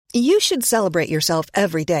You should celebrate yourself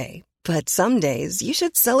every day, but some days you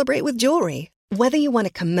should celebrate with jewelry. Whether you want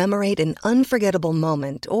to commemorate an unforgettable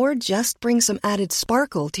moment or just bring some added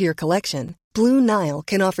sparkle to your collection, Blue Nile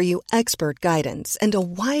can offer you expert guidance and a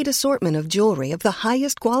wide assortment of jewelry of the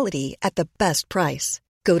highest quality at the best price.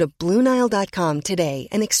 Go to BlueNile.com today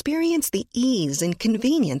and experience the ease and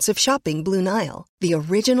convenience of shopping Blue Nile, the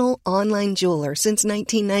original online jeweler since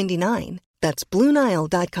 1999. That's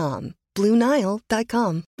BlueNile.com.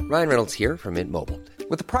 BlueNile.com. Ryan Reynolds here from Mint Mobile.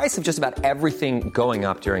 With the price of just about everything going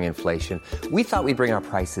up during inflation, we thought we'd bring our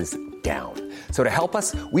prices down. So to help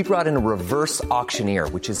us, we brought in a reverse auctioneer,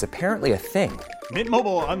 which is apparently a thing. Mint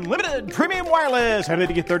Mobile Unlimited Premium Wireless. How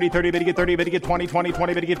to get 30, 30, bit to get 30, bit to get 20, 20,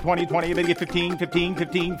 20, bit to get 20, 20, bit to get 15, 15,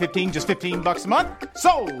 15, 15, just $15 a month?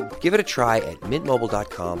 Sold! Give it a try at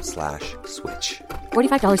mintmobile.com/switch.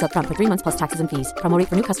 $45 up front for 3 months plus taxes and fees. Promo rate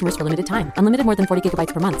for new customers for limited time. Unlimited more than 40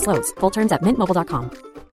 gigabytes per month. Slows full terms at mintmobile.com.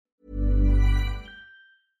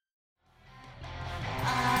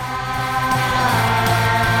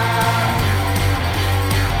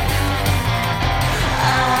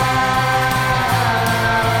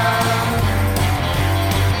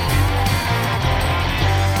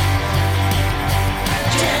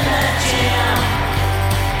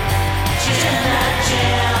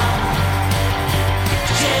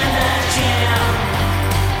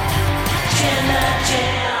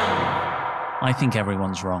 I think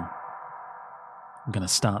everyone's wrong. I'm going to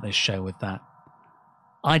start this show with that.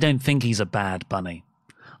 I don't think he's a bad bunny.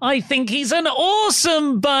 I think he's an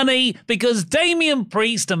awesome bunny because Damian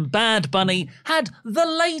Priest and Bad Bunny had the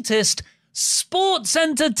latest sports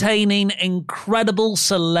entertaining, incredible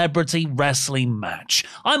celebrity wrestling match.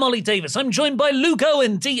 I'm Ollie Davis. I'm joined by Luke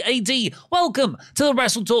Owen, DAD. Welcome to the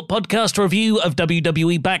Wrestle Talk podcast review of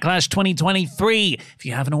WWE Backlash 2023. If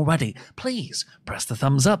you haven't already, please press the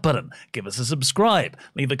thumbs up button, give us a subscribe,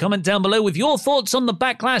 leave a comment down below with your thoughts on the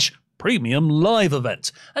Backlash Premium Live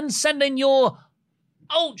event, and send in your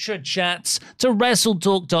Ultra chats to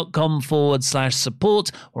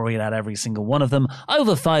WrestleTalk.com/support. We'll read out every single one of them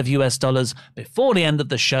over $5 before the end of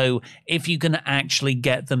the show if you can actually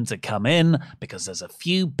get them to come in, because there's a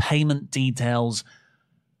few payment details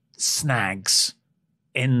snags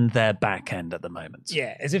in their back end at the moment.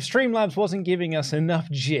 Yeah, as if Streamlabs wasn't giving us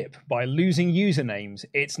enough jip by losing usernames,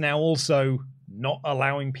 it's now also not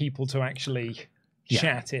allowing people to actually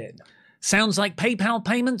chat in. Sounds like PayPal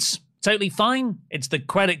payments. Totally fine. It's the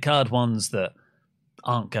credit card ones that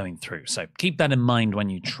aren't going through. So keep that in mind when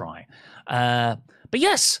you try. But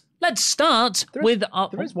yes, let's start with...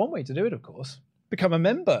 There is one way to do it, of course. Become a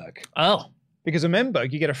member. Oh. Because a member,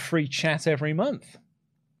 you get a free chat every month.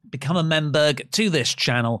 Become a member to this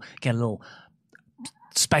channel. Get a little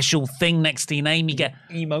special thing next to your name. You get...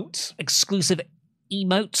 emotes. Exclusive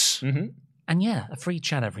emotes. Mm-hmm. And yeah, a free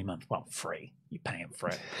chat every month. Well, free. You're paying for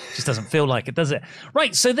it. Just doesn't feel like it, does it?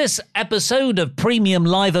 Right, so this episode of Premium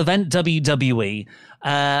Live Event WWE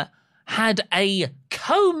had a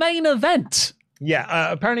co-main event. Yeah,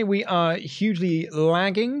 apparently we are hugely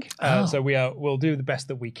lagging, so we'll do the best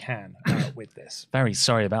that we can with this. Very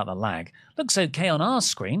sorry about the lag. Looks okay on our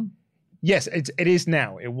screen. Yes, it is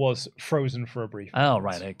now. It was frozen for a brief moment. Oh,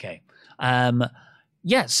 right, okay.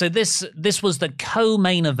 Yeah, so this was the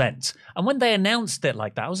co-main event. And when they announced it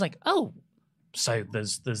like that, I was like, oh, so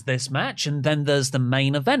there's this match, and then there's the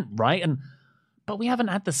main event, right? But we haven't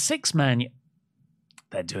had the 6-man yet.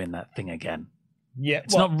 They're doing that thing again. Yeah,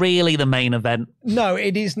 it's not really the main event. No,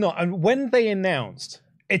 it is not. And when they announced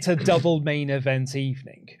it's a double main event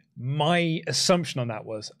evening, my assumption on that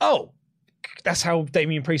was, oh, that's how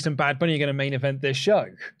Damian Priest and Bad Bunny are going to main event this show,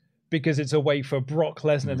 because it's a way for Brock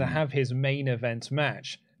Lesnar to have his main event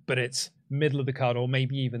match, but it's middle of the card or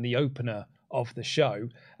maybe even the opener of the show,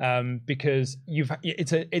 because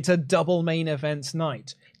it's a double main event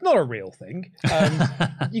night. Not a real thing.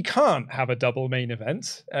 You can't have a double main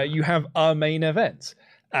event. You have a main event.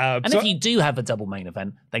 And if you do have a double main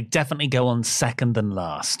event, they definitely go on second and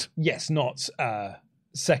last. Yes, not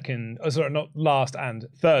not last and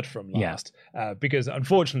third from last. Yeah. Because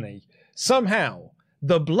unfortunately, somehow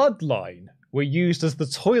the Bloodline were used as the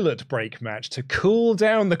toilet break match to cool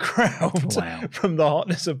down the crowd from the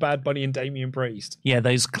hotness of Bad Bunny and Damian Priest. Yeah,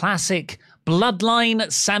 those classic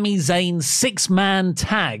Bloodline Sami Zayn 6-man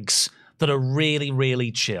tags that are really,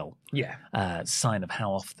 really chill. Yeah. Sign of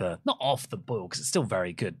how not off the boil, because it's still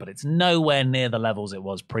very good, but it's nowhere near the levels it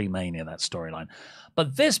was pre-Mania, that storyline.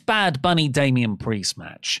 But this Bad Bunny Damian Priest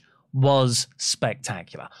match was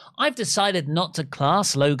spectacular. I've decided not to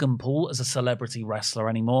class Logan Paul as a celebrity wrestler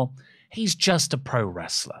anymore. He's just a pro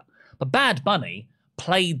wrestler. But Bad Bunny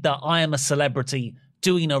played the I am a celebrity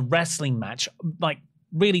doing a wrestling match like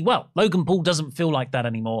really well. Logan Paul doesn't feel like that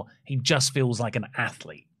anymore. He just feels like an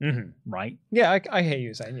athlete, right? Yeah, I hear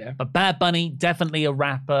you saying, yeah. But Bad Bunny, definitely a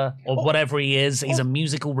rapper or whatever he is. He's a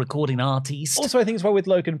musical recording artist. Also, I think as well with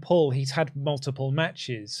Logan Paul, he's had multiple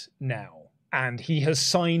matches now. And he has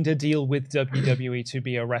signed a deal with WWE to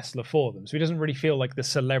be a wrestler for them. So he doesn't really feel like the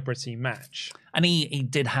celebrity match. And he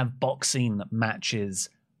did have boxing matches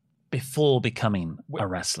before becoming a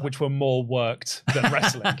wrestler. Which were more worked than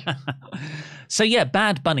wrestling. So yeah,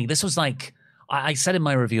 Bad Bunny. This was like, I said in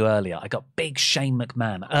my review earlier, I got big Shane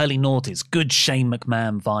McMahon, early noughties, good Shane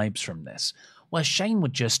McMahon vibes from this, where Shane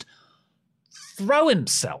would just throw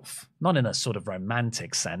himself, not in a sort of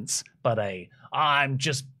romantic sense, but I'm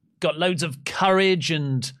just got loads of courage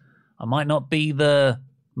and I might not be the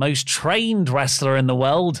most trained wrestler in the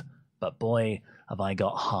world, but boy, have I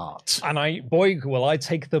got heart. And boy, will I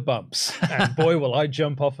take the bumps. And boy, will I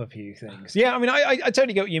jump off a few things. Yeah, I mean, I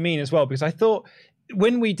totally get what you mean as well, because I thought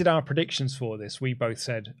when we did our predictions for this, we both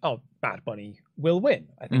said, oh, Bad Bunny will win.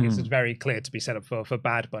 I think it's very clear to be set up for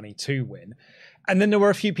Bad Bunny to win. And then there were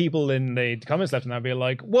a few people in the comments left, and I'd be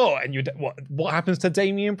like, "Whoa!" And what happens to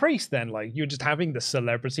Damian Priest then? Like, you're just having the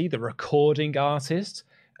celebrity, the recording artist,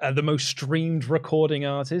 the most streamed recording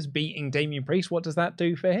artist, beating Damian Priest. What does that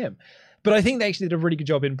do for him? But I think they actually did a really good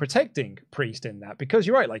job in protecting Priest in that, because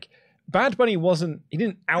you're right. Like, Bad Bunny he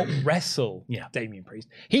didn't out wrestle Damian Priest.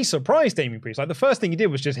 He surprised Damian Priest. Like, the first thing he did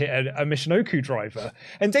was just hit a Michinoku driver.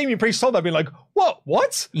 And Damian Priest saw that being like,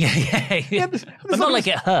 what? Yeah. But not like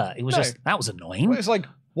it hurt. It was just, that was annoying. It was like,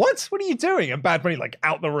 what are you doing? And Bad Bunny, like,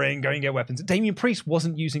 out the ring, going to get weapons. Damian Priest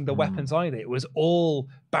wasn't using the weapons either. It was all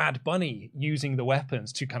Bad Bunny using the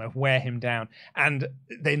weapons to kind of wear him down. And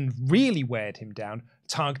then really weared him down,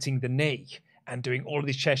 targeting the knee. And doing all of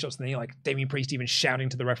these chair shots, and then like Damian Priest even shouting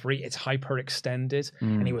to the referee, "It's hyperextended,"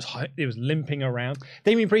 and he was limping around.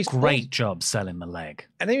 Damian Priest, great job selling the leg,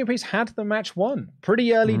 and Damian Priest had the match won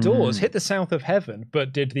pretty early doors, hit the South of Heaven,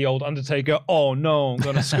 but did the old Undertaker, "Oh no, I'm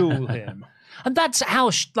gonna school him." And that's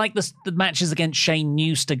how the matches against Shane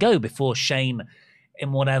used to go before Shane,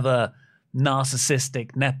 in whatever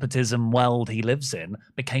narcissistic nepotism world he lives in,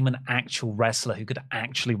 became an actual wrestler who could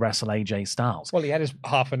actually wrestle AJ Styles. Well, he had his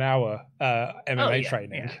half an hour MMA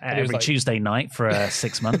training every Tuesday night for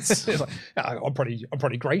 6 months. Like, I'm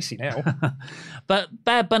pretty Gracie now. But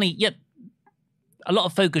Bad Bunny, a lot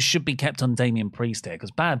of focus should be kept on Damian Priest here,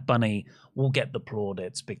 because Bad Bunny will get the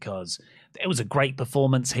plaudits because it was a great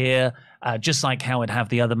performance here, just like how it'd have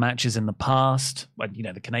the other matches in the past, when,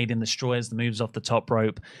 the Canadian Destroyers, the moves off the top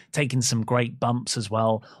rope, taking some great bumps as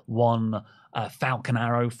well. One Falcon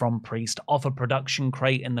Arrow from Priest off a production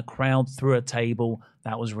crate in the crowd through a table.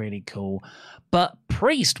 That was really cool. But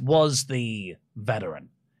Priest was the veteran.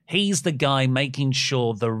 He's the guy making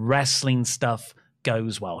sure the wrestling stuff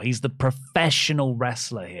goes well. He's the professional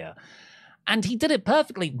wrestler here. And he did it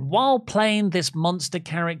perfectly while playing this monster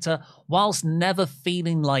character, whilst never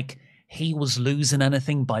feeling like he was losing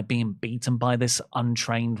anything by being beaten by this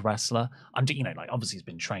untrained wrestler. Obviously he's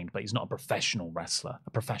been trained, but he's not a professional wrestler, a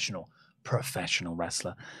professional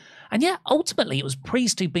wrestler. And ultimately it was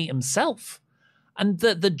Priest who beat himself. And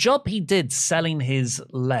the job he did selling his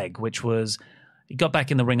leg, which was, he got back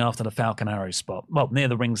in the ring after the Falcon Arrow spot, near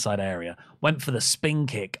the ringside area, went for the spin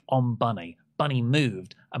kick on Bunny. Bunny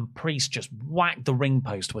moved, and Priest just whacked the ring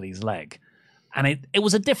post with his leg. And it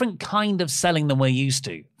was a different kind of selling than we're used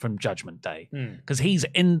to from Judgment Day. Because he's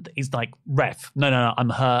like, ref, no, I'm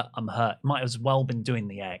hurt. Might as well been doing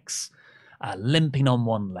the X. Limping on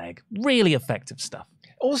one leg. Really effective stuff.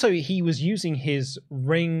 Also, he was using his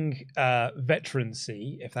ring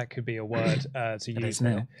veterancy, if that could be a word to use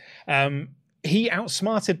now. He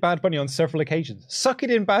outsmarted Bad Bunny on several occasions. Suck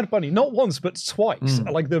it in, Bad Bunny. Not once, but twice.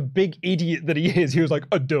 Like the big idiot that he is, he was like,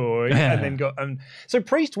 adoy, and then got... So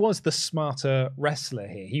Priest was the smarter wrestler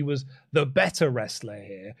here. He was the better wrestler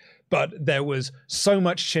here. But there was so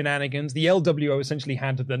much shenanigans. The LWO essentially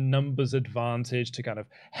had the numbers advantage to kind of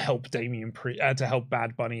help to help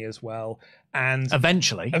Bad Bunny as well. And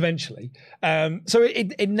eventually. So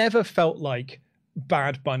it never felt like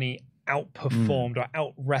Bad Bunny outperformed or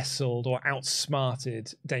out-wrestled or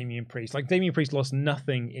outsmarted Damian Priest. Like, Damian Priest lost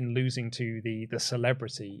nothing in losing to the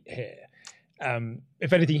celebrity here.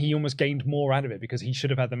 If anything, he almost gained more out of it because he should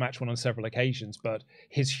have had the match won on several occasions, but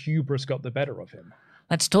his hubris got the better of him.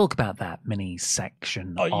 Let's talk about that mini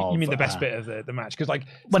section. You mean the best bit of the match? Because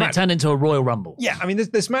when it turned into a Royal Rumble. Yeah, I mean,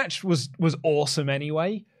 this match was awesome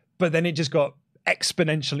anyway, but then it just got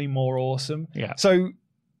exponentially more awesome. Yeah. So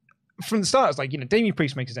from the start, it's like, Damian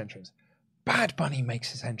Priest makes his entrance. Bad Bunny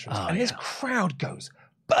makes his entrance. This crowd goes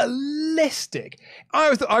ballistic.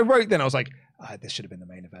 I wrote then, I was like, this should have been the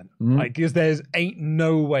main event. Like, because there's ain't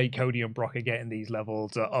no way Cody and Brock are getting these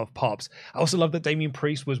levels of pops. I also love that Damian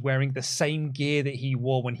Priest was wearing the same gear that he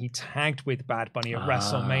wore when he tagged with Bad Bunny at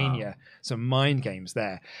WrestleMania. Some mind games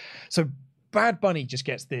there. So Bad Bunny just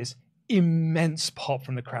gets this immense pop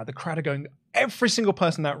from the crowd. The crowd are going, every single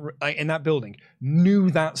person that in that building knew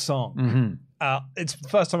that song. It's the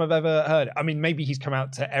first time I've ever heard it. I mean, maybe he's come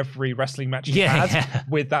out to every wrestling match he's had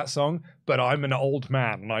with that song, but I'm an old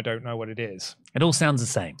man and I don't know what it is. It all sounds the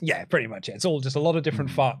same. Yeah, pretty much. Yeah. It's all just a lot of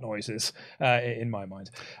different fart noises in my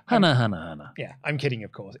mind. Hana. Yeah, I'm kidding,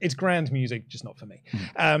 of course. It's grand music, just not for me.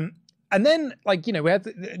 And then, like, you know, we had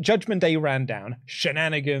the Judgment Day ran down,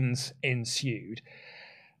 shenanigans ensued,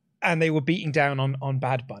 and they were beating down on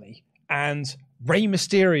Bad Bunny. And Rey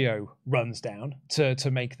Mysterio runs down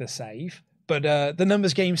to make the save. But the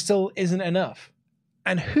numbers game still isn't enough.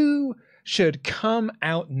 And who should come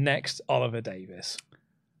out next, Oliver Davis?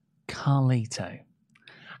 Carlito.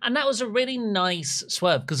 And that was a really nice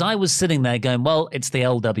swerve, because I was sitting there going, well, it's the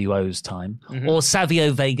LWO's time. Or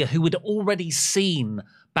Savio Vega, who had already seen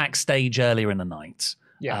backstage earlier in the night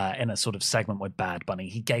in a sort of segment with Bad Bunny.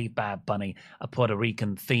 He gave Bad Bunny a Puerto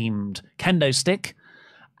Rican-themed kendo stick.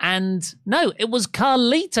 And no, it was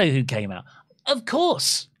Carlito who came out. Of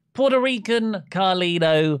course. Puerto Rican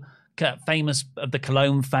Carlito, famous of the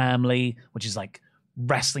Colon family, which is like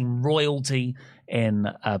wrestling royalty in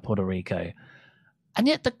Puerto Rico. And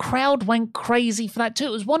yet the crowd went crazy for that too.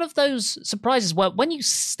 It was one of those surprises where when you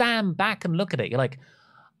stand back and look at it, you're like,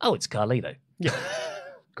 oh, it's Carlito. Yeah,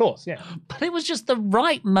 of course, yeah. But it was just the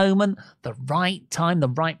right moment, the right time, the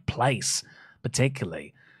right place,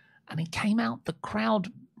 particularly. And he came out, the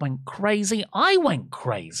crowd went crazy. I went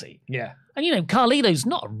crazy. Yeah. And, you know, Carlito's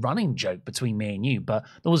not a running joke between me and you, but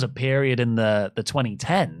there was a period in the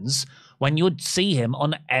 2010s when you'd see him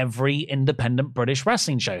on every independent British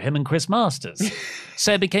wrestling show, him and Chris Masters.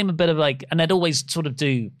 So it became a bit of like, and they'd always sort of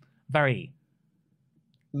do very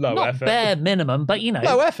low not effort. Bare minimum, but, you know.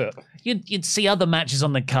 Low effort. You'd see other matches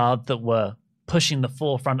on the card that were pushing the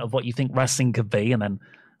forefront of what you think wrestling could be, and then,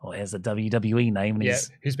 oh, here's the WWE name. And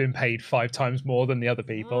who's been paid 5 times more than the other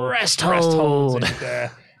people. Rest hold.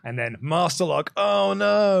 And then Master Lock. Oh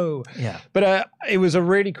no! Yeah, but it was a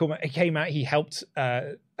really cool. He came out. He helped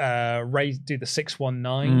Ray do the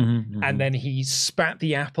 619, and then he spat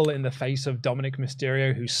the apple in the face of Dominic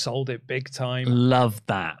Mysterio, who sold it big time. Love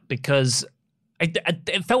that, because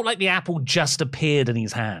it felt like the apple just appeared in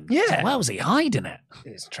his hand. Yeah, so where was he hiding it?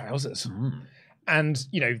 His trousers. And,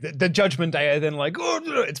 you know, the Judgment Day are then like,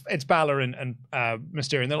 oh, it's Balor and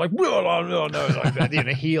Mysterio. And they're like, oh, no. Like, you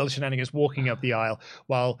know, heel shenanigans walking up the aisle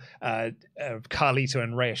while Carlito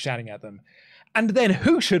and Rey are shouting at them. And then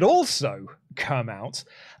who should also come out?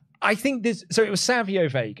 I think so it was Savio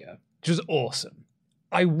Vega, which was awesome.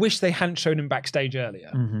 I wish they hadn't shown him backstage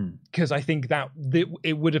earlier, because I think that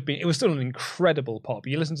it would have been, it was still an incredible pop.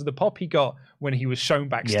 You listen to the pop he got when he was shown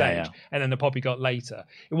backstage, and then the pop he got later.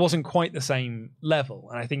 It wasn't quite the same level.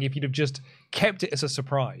 And I think if you'd have just kept it as a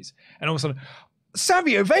surprise, and all of a sudden,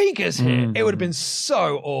 Savio Vega's here, it would have been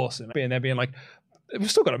so awesome. And they're being like,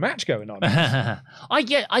 we've still got a match going on.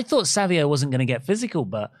 I thought Savio wasn't going to get physical,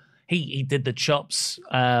 but he did the chops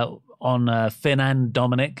on Finn and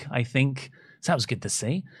Dominic, I think. So that was good to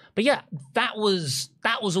see. But yeah, that was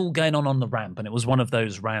all going on the ramp, and it was one of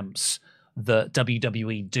those ramps that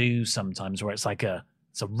WWE do sometimes where it's like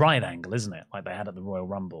it's a right angle, isn't it? Like they had at the Royal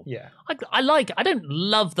Rumble. Yeah. I don't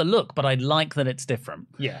love the look, but I like that it's different.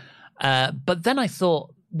 Yeah. But then I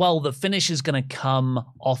thought, well, the finish is going to come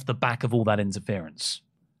off the back of all that interference.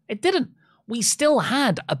 It didn't. We still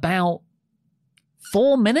had about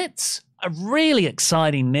 4 minutes of really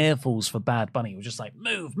exciting near falls for Bad Bunny. It was just like,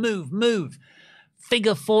 move.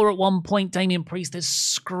 Figure 4 at one point, Damian Priest is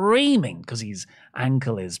screaming because his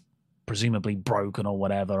ankle is presumably broken or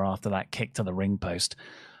whatever after that kick to the ring post.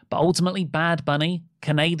 But ultimately, Bad Bunny,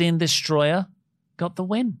 Canadian Destroyer, got the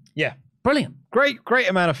win. Yeah. Brilliant. Great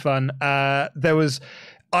amount of fun. There was,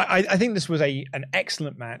 I think this was an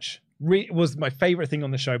excellent match. It was my favorite thing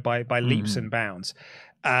on the show by leaps and bounds.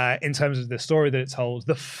 In terms of the story that it told,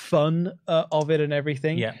 the fun of it and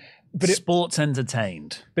everything. Yeah. But sports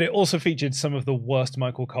entertained. But it also featured some of the worst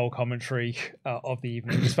Michael Cole commentary of the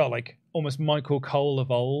evening. It just felt like almost Michael Cole of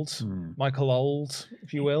old. Michael Old,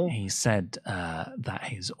 if you will. He said that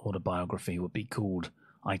his autobiography would be called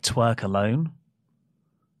I Twerk Alone.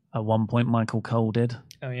 At one point, Michael Cole did.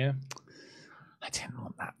 Oh, yeah? I didn't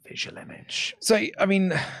want that visual image. So, I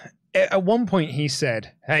mean, at one point he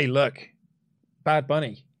said, hey, look, Bad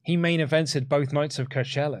Bunny, he main evented both nights of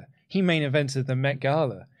Coachella. He main evented the Met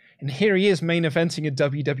Gala. And here he is main eventing a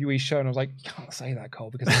WWE show. And I was like, you can't say that,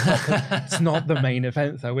 Cole, because it's not the main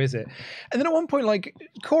event, though, is it? And then at one point, like,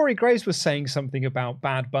 Corey Graves was saying something about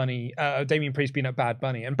Bad Bunny, Damian Priest being at Bad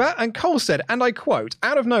Bunny. And Cole said, and I quote,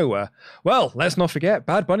 out of nowhere, well, let's not forget,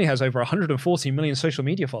 Bad Bunny has over 140 million social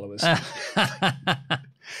media followers.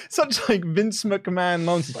 Such like Vince McMahon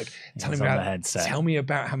nonsense. Like, tell me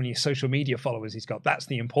about how many social media followers he's got. That's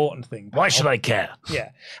the important thing. Why should I care?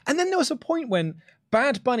 Yeah. And then there was a point when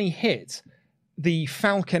Bad Bunny hit the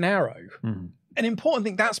Falcon Arrow. An important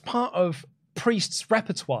thing, that's part of Priest's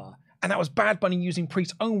repertoire. And that was Bad Bunny using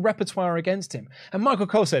Priest's own repertoire against him. And Michael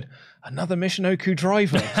Cole said, another Michinoku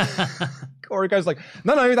driver. Corey goes like,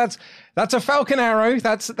 no, that's a Falcon Arrow.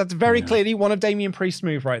 That's very clearly one of Damian Priest's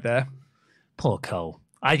move right there. Poor Cole.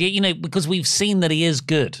 Because we've seen that he is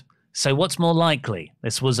good. So what's more likely?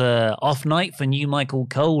 This was a off night for new Michael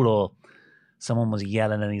Cole, or someone was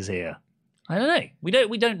yelling in his ear? I don't know. We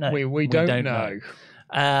don't know. We don't know.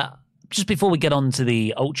 Just before we get on to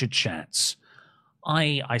the Ultra Chats,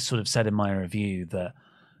 I sort of said in my review that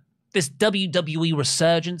this WWE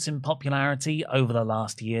resurgence in popularity over the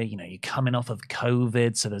last year, you're coming off of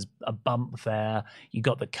COVID, so there's a bump there. You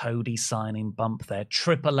got the Cody signing bump there.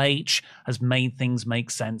 Triple H has made things make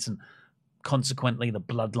sense, and consequently, the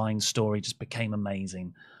Bloodline story just became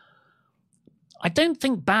amazing. I don't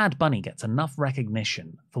think Bad Bunny gets enough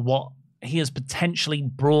recognition for what he has potentially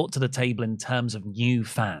brought to the table in terms of new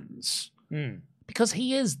fans. Because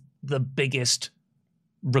he is the biggest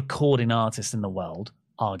recording artist in the world,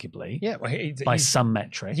 arguably. Yeah, well, by some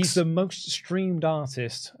metrics. He's the most streamed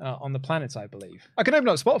artist on the planet, I believe. I can open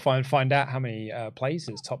up Spotify and find out how many plays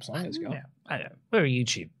his top song has got. Yeah, I know. We're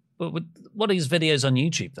YouTube. What are his videos on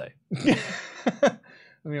YouTube, though?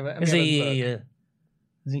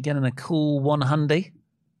 Is he getting a cool 100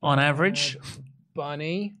 on average?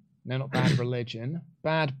 Bunny. No, not Bad Religion.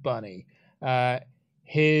 Bad Bunny.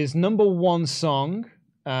 His number one song...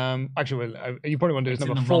 actually, you probably want to do his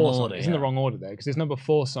number 4 song. It's in the wrong order there, because his number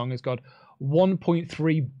 4 song has got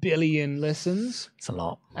 1.3 billion listens. It's a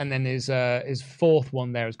lot. And then his fourth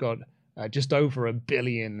one there has got just over 1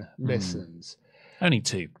 billion listens. Only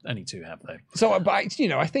two have, though. So, but I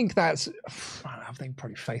think that's... I think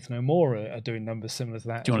probably Faith No More are doing numbers similar to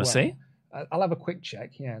that. Do you want to see? I'll have a quick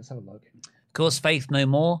check. Yeah, let's have a look. Of course, Faith No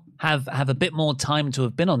More have a bit more time to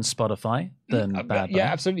have been on Spotify than Bad Bunny.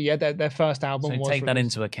 Yeah, absolutely. Yeah, their first album was take that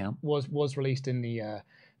into account. Was released in the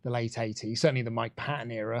late 80s, certainly the Mike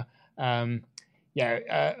Patton era. Arguably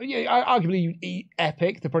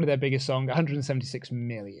Epic, they're probably their biggest song, 176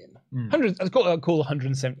 million. It's called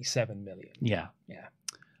 177 million. Yeah.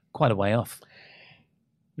 Quite a way off.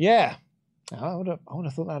 Yeah. I would have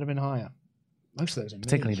thought that would have been higher. Most of those are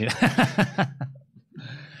particularly.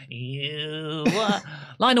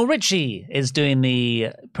 Lionel Richie is doing the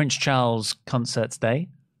Prince Charles concert today.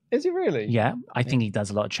 Is he really? Yeah, I think he does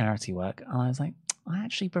a lot of charity work. And I was like, I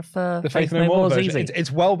actually prefer the Faith No More version. Easy.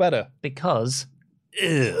 It's well better. Because,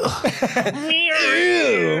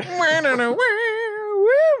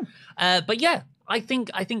 but yeah, I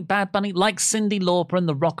think Bad Bunny, like Cyndi Lauper and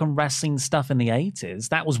the rock and wrestling stuff in the 80s,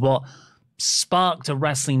 that was what sparked a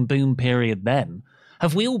wrestling boom period then.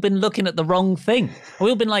 Have we all been looking at the wrong thing? Have we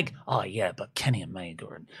all been like, oh yeah, but Kenny Omega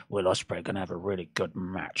and Will Ospreay are going to have a really good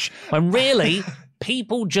match. When really,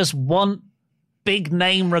 people just want big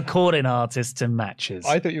name recording artists in matches.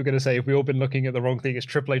 I thought you were going to say, if we all been looking at the wrong thing, it's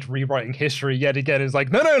Triple H rewriting history yet again. It's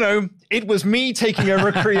like, no. It was me taking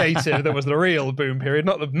over creative that was the real boom period,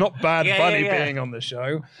 not Bad Bunny being on the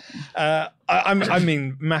show. I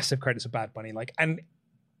mean, massive credits to Bad Bunny.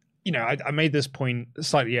 I made this point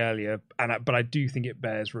slightly earlier, but I do think it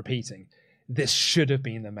bears repeating. This should have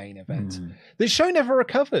been the main event. The show never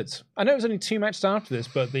recovered. I know it was only 2 matches after this,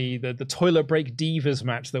 but the toilet break divas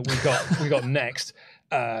match that we got next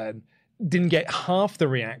didn't get half the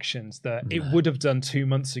reactions that it would have done 2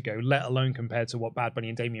 months ago, let alone compared to what Bad Bunny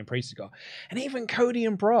and Damian Priest got. And even Cody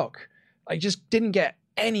and Brock, I just didn't get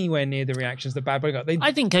anywhere near the reactions that Bad Bunny got.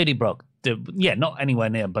 I think Cody Brock did, not anywhere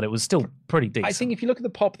near, but it was still pretty decent. I think if you look at the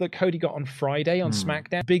pop that Cody got on Friday on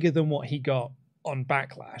SmackDown, bigger than what he got on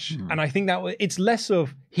Backlash. And I think that it's less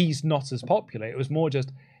of he's not as popular. It was more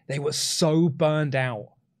just they were so burned out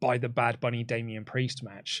by the Bad Bunny Damian Priest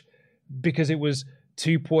match because it was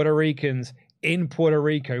 2 Puerto Ricans in Puerto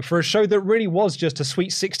Rico for a show that really was just a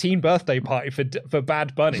sweet 16 birthday party for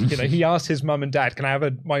Bad Bunny. He asked his mum and dad, can I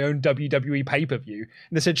have my own WWE pay-per-view? And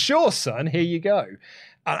they said, sure, son, here you go.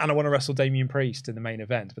 And I want to wrestle Damian Priest in the main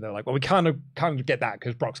event. But they're like, well, we can't get that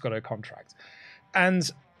because Brock's got a contract. And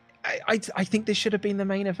I think this should have been the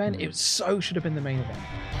main event. It should have been the main event.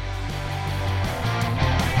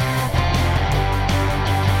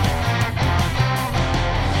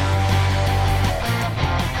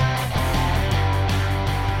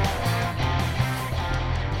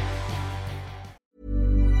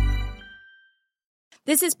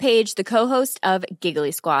 This is Paige, the co-host of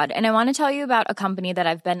Giggly Squad, and I want to tell you about a company that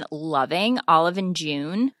I've been loving, Olive &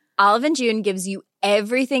 June. Olive & June gives you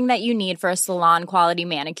everything that you need for a salon-quality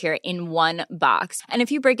manicure in one box. And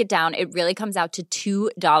if you break it down, it really comes out to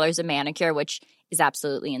 $2 a manicure, which is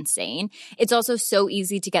absolutely insane. It's also so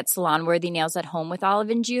easy to get salon-worthy nails at home with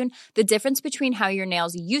Olive & June. The difference between how your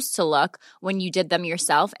nails used to look when you did them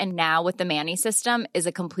yourself and now with the Mani system is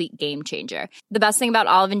a complete game changer. The best thing about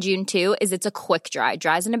Olive & June, too, is it's a quick dry.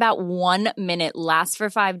 Dries in about 1 minute, lasts for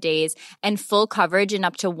 5 days, and full coverage in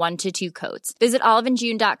up to 1 to 2 coats. Visit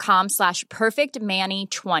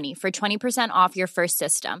oliveandjune.com/perfectmani20 for 20% off your first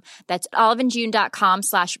system. That's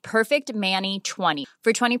oliveandjune.com/perfectmani20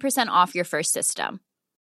 for 20% off your first system.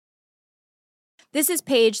 This is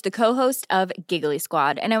Paige, the co-host of Giggly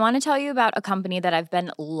Squad, and I want to tell you about a company that I've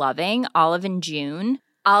been loving, Olive & June.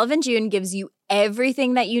 Olive & June gives you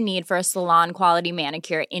everything that you need for a salon-quality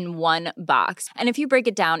manicure in one box. And if you break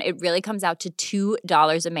it down, it really comes out to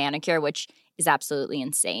 $2 a manicure, which is absolutely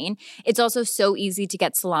insane. It's also so easy to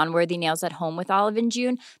get salon-worthy nails at home with Olive &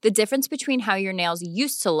 June. The difference between how your nails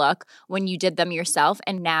used to look when you did them yourself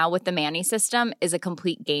and now with the Mani system is a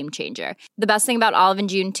complete game changer. The best thing about Olive &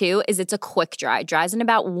 June, too, is it's a quick dry. Dries in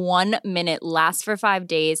about 1 minute, lasts for 5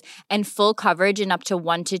 days, and full coverage in up to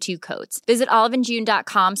 1 to 2 coats. Visit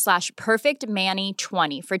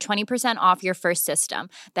oliveandjune.com/perfectmani20 for 20% off your first system.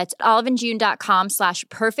 That's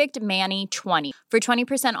oliveandjune.com/perfectmani20 for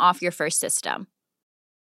 20% off your first system.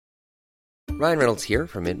 Ryan Reynolds here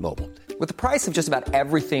from Mint Mobile. With the price of just about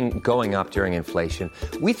everything going up during inflation,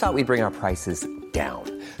 we thought we'd bring our prices down.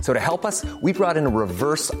 So to help us, we brought in a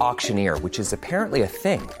reverse auctioneer, which is apparently a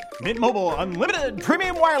thing. Mint Mobile Unlimited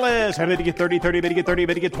Premium Wireless. How to get 30, 30, bit to get 30,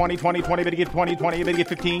 bit to get 20, 20, 20, bit to get 20, 20, bit to get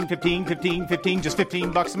 15, 15, 15, 15, just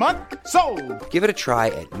 $15 a month? Sold! Give it a try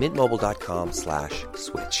at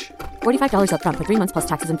mintmobile.com/switch. $45 up front for 3 months plus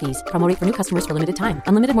taxes and fees. Promo rate for new customers for limited time.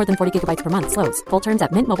 Unlimited more than 40 gigabytes per month. Slows full terms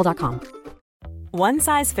at mintmobile.com. One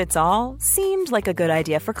size fits all seemed like a good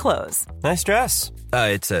idea for clothes. Nice dress.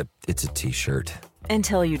 It's a t-shirt.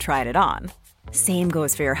 Until you tried it on. Same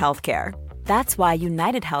goes for your healthcare. That's why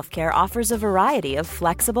United Healthcare offers a variety of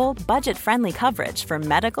flexible, budget-friendly coverage for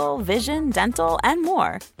medical, vision, dental, and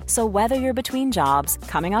more. So whether you're between jobs,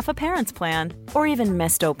 coming off a parent's plan, or even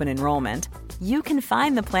missed open enrollment, you can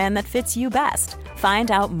find the plan that fits you best.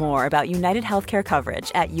 Find out more about United Healthcare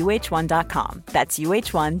coverage at uh1.com. That's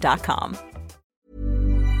uh1.com.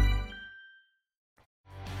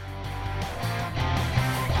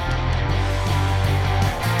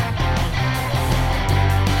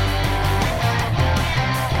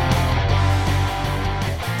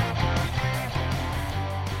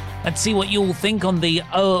 Let's see what you all think on the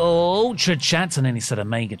Ultra Chats. And then he said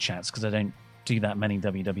Omega Chats because I don't do that many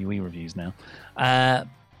WWE reviews now. What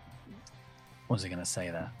was I going to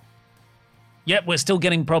say there? Yep, we're still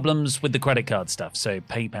getting problems with the credit card stuff, so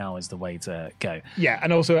PayPal is the way to go. Yeah,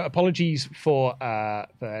 and also apologies for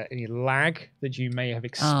any lag that you may have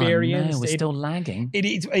experienced. Oh, no, we're still lagging.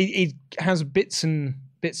 It has bits and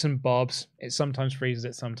bobs. It sometimes freezes,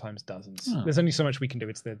 it sometimes doesn't. Oh. There's only so much we can do.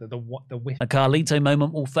 It's the whiff. A Carlito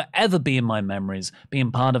moment will forever be in my memories.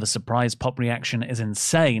 Being part of a surprise pop reaction is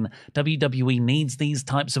insane. WWE needs these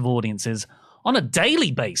types of audiences on a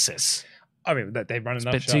daily basis. I mean, they run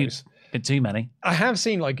enough shows. Bit too many. I have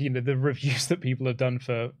seen the reviews that people have done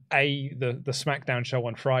for the SmackDown show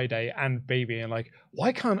on Friday and B being like,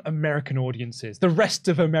 why can't American audiences, the rest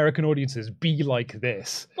of American audiences, be like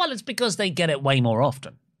this? Well, it's because they get it way more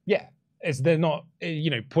often. Yeah. They're not,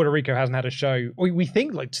 Puerto Rico hasn't had a show. We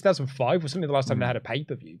think like 2005 was certainly the last time they had a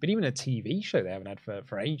pay-per-view, but even a TV show they haven't had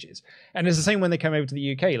for ages. And it's the same when they came over to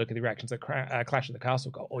the UK. Look at the reactions that Clash at the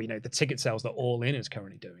Castle got, or the ticket sales that All In is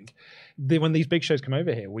currently doing. When these big shows come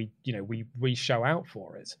over here, we show out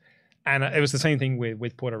for it. And it was the same thing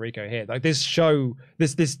with Puerto Rico here. Like this show,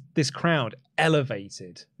 this crowd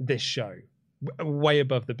elevated this show way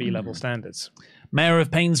above the B-level standards. Mayor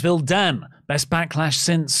of Painesville, Dan, best Backlash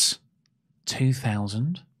since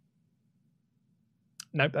 2000?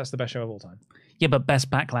 Nope, that's the best show of all time. Yeah, but best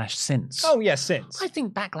Backlash since. Oh, yeah, since. I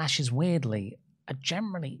think Backlash is weirdly,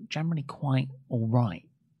 generally quite all right.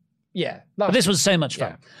 Yeah. But this was so much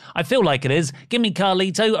fun. Yeah. I feel like it is. Give me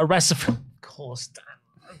Carlito, a wrestler from... Of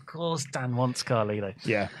course, Dan wants Carlito.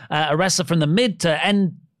 Yeah. A wrestler from the mid to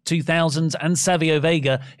end 2000s and Savio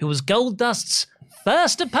Vega, who was Goldust's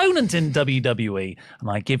first opponent in WWE, and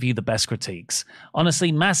I give you the best critiques.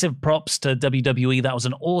 Honestly, massive props to WWE. That was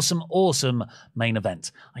an awesome main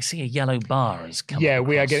event. I see a yellow bar as coming. Yeah,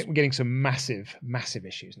 we're getting some massive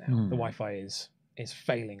issues now. The Wi-Fi is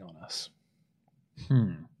failing on us.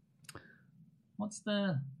 What's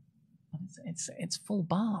the It's full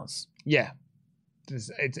bars. Yeah.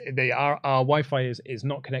 Our Wi-Fi is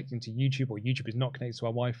not connecting to YouTube, or YouTube is not connected to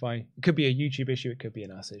our Wi-Fi. It could be a YouTube issue. It could be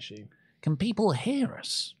an us issue. Can people hear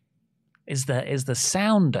us? Is the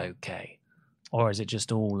sound okay? Or is it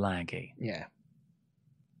just all laggy? Yeah.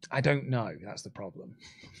 I don't know. That's the problem.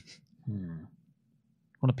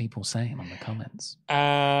 What are people saying on the comments?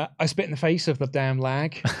 I spit in the face of the damn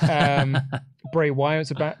lag. Bray Wyatt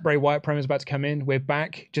promo is about to come in. We're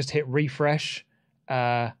back. Just hit refresh.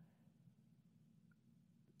 I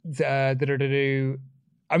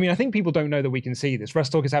mean, I think people don't know that we can see this.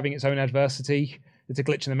 WrestleTalk is having its own adversity. It's a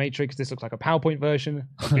glitch in the matrix. This looks like a PowerPoint version.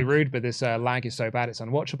 I'll be rude, but this lag is so bad it's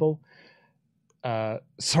unwatchable.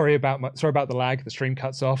 Sorry about the lag. The stream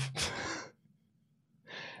cuts off.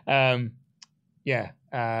 WrestleTalk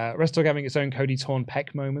having its own Cody torn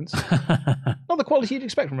pec moments. Not the quality you'd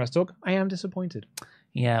expect from WrestleTalk. I am disappointed.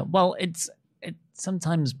 Yeah, well, it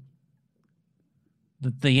sometimes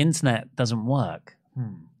the internet doesn't work.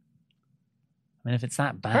 I mean, if it's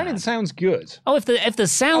that bad, apparently the sound's good. Oh, if the sound's okay.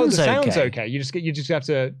 The sound's okay. You just have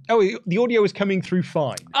to. Oh, the audio is coming through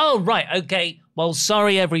fine. Oh, right. Okay. Well,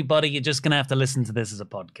 sorry, everybody. You're just gonna have to listen to this as a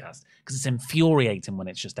podcast because it's infuriating when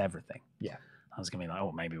it's just everything. Yeah. I was gonna be like,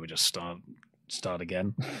 oh, maybe we just start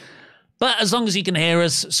again. But as long as you can hear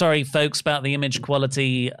us, sorry, folks, about the image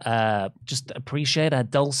quality. Just appreciate our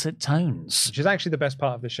dulcet tones, which is actually the best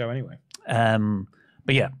part of the show, anyway.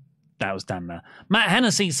 But yeah. That was Dan there. Matt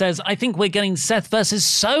Hennessy says, I think we're getting Seth versus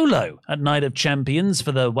Solo at Night of Champions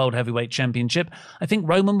for the World Heavyweight Championship. I think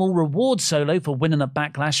Roman will reward Solo for winning a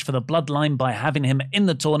Backlash for the Bloodline by having him in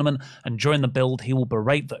the tournament, and during the build, he will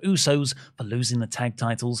berate the Usos for losing the tag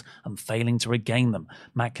titles and failing to regain them.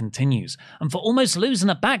 Matt continues, and for almost losing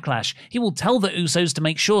a Backlash, he will tell the Usos to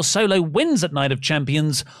make sure Solo wins at Night of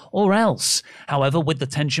Champions, or else. However, with the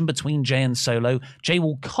tension between Jay and Solo, Jay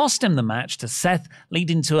will cost him the match to Seth,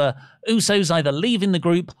 leading to a Usos either leaving the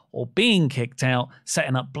group or being kicked out,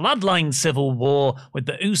 setting up Bloodline Civil War with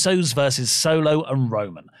the Usos versus Solo and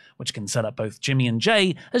Roman, which can set up both Jimmy and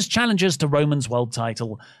Jay as challengers to Roman's world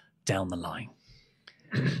title down the line.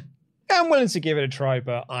 I'm willing to give it a try,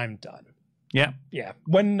 but I'm done. Yeah. Yeah.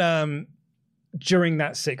 When during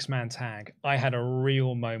that 6-man tag, I had a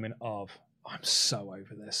real moment of, I'm so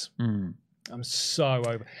over this. I'm so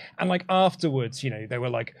over. And like afterwards, they were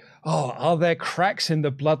like, oh, are there cracks in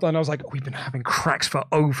the bloodline? I was like, we've been having cracks for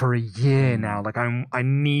over a year now. Like I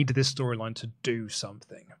need this storyline to do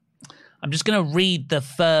something. I'm just going to read the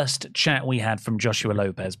first chat we had from Joshua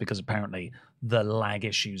Lopez because apparently the lag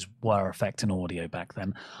issues were affecting audio back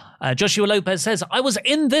then. Joshua Lopez says, I was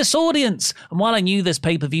in this audience, and while I knew this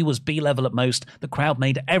pay-per-view was B-level at most, the crowd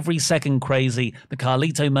made every second crazy. The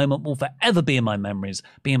Carlito moment will forever be in my memories.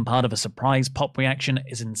 Being part of a surprise pop reaction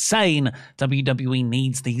is insane. WWE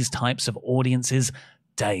needs these types of audiences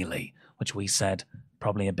daily, which we said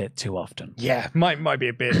probably a bit too often. Yeah, might be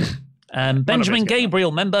a bit... Benjamin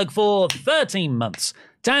Gabriel, Menberg for 13 months.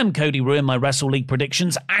 Damn, Cody ruined my Wrestle League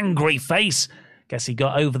predictions. Angry face. Guess he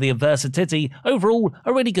got over the adversity. Overall,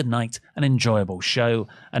 a really good night, an enjoyable show.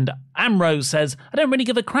 And Amrose says, I don't really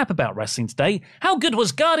give a crap about wrestling today. How good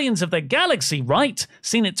was Guardians of the Galaxy, right?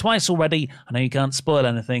 Seen it twice already. I know you can't spoil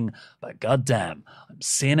anything, but goddamn, I'm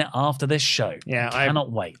seeing it after this show. Yeah, I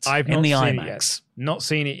cannot wait. I've in not the seen IMAX. It yet. Not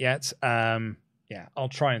seen it yet. Yeah, I'll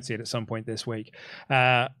try and see it at some point this week.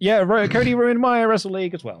 Cody ruined my Wrestle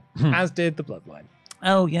League as well, as did the Bloodline.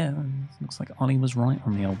 Oh, yeah. Looks like Ollie was right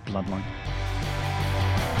on the old Bloodline.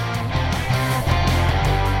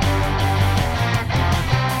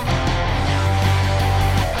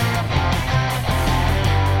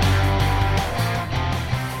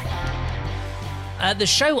 The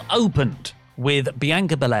show opened with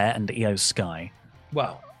Bianca Belair and Io Sky.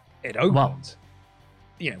 Well, it opened.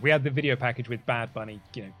 We had the video package with Bad Bunny,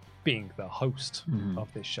 being the host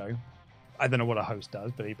of this show. I don't know what a host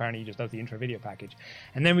does, but apparently he just does the intro video package.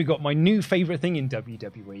 And then we got my new favorite thing in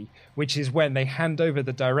WWE, which is when they hand over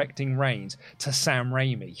the directing reins to Sam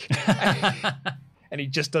Raimi. And he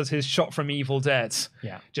just does his shot from Evil Dead.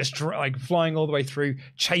 Yeah. Just like flying all the way through,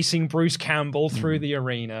 chasing Bruce Campbell through the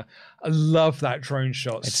arena. I love that drone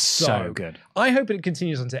shot. It's so good. I hope it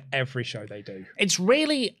continues onto every show they do. It's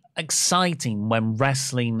really exciting when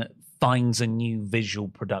wrestling finds a new visual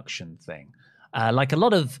production thing. Like a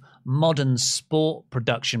lot of modern sport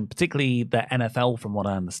production, particularly the NFL, from what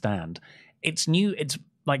I understand, it's new. It's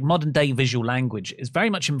like modern day visual language is very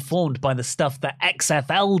much informed by the stuff that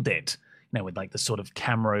XFL did. With like the sort of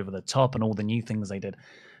camera over the top and all the new things they did.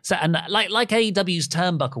 So, and like AEW's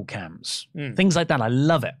turnbuckle cams, things like that. I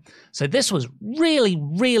love it. So this was really,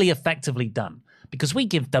 really effectively done. because we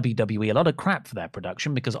give WWE a lot of crap for their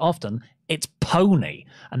production because often it's pony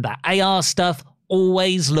and that AR stuff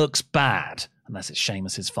always looks bad unless it's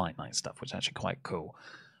Sheamus's Fight Night stuff, which is actually quite cool.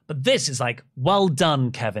 But this is like, well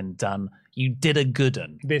done, Kevin Dunn. You did a good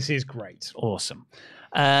one. This is great. Awesome.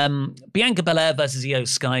 Bianca Belair versus Io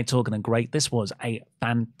Sky, talking of great. This was a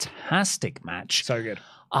fantastic match. So good.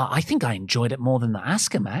 I think I enjoyed it more than the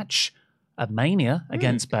Asuka match at Mania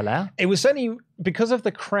against Belair. It was certainly, because of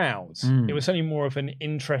the crowds, it was certainly more of an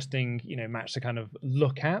interesting, match to kind of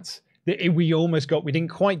look at. We didn't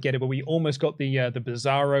quite get it, but we almost got the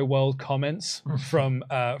Bizarro World comments from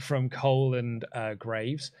Cole and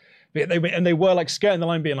Graves. They were like skirting the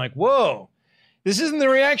line, being like, "Whoa, this isn't the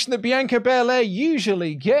reaction that Bianca Belair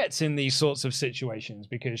usually gets in these sorts of situations,"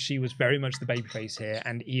 because she was very much the babyface here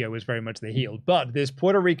and Io was very much the heel. But this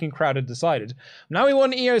Puerto Rican crowd had decided, now we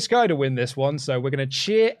want Io Sky to win this one, so we're going to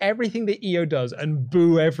cheer everything that Io does and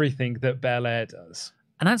boo everything that Belair does.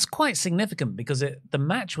 And that's quite significant because the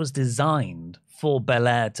match was designed for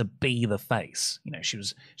Belair to be the face.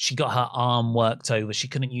 She got her arm worked over. She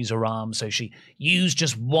couldn't use her arm, so she used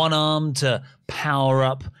just one arm to power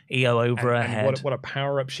up Io over her head. What a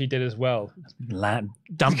power up she did as well.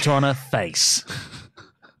 Dumped her on her face.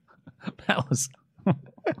 That was.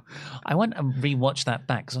 I went and rewatched that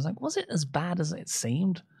back because I was like, was it as bad as it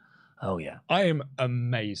seemed? Oh, yeah. I am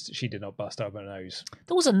amazed she did not bust up her nose.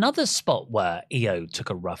 There was another spot where Io took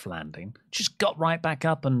a rough landing. She just got right back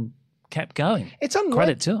up and kept going.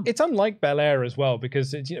 Credit to him. It's unlike Belair as well,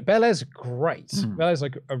 because Belair's great. Belair's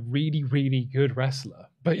like a really, really good wrestler.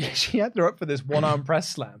 But she had her up for this one-arm press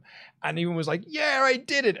slam. And even was like, yeah, I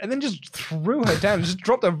did it. And then just threw her down and just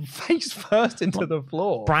dropped her face first into the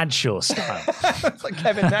floor. Bradshaw style. It's like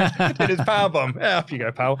Kevin Nash did his powerbomb. Yeah, off you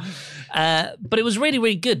go, pal. But it was really,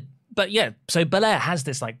 really good. But yeah, so Belair has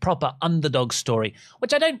this like proper underdog story,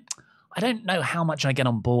 which I don't know how much I get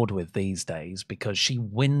on board with these days because she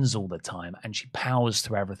wins all the time and she powers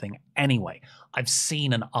through everything anyway. I've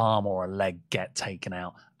seen an arm or a leg get taken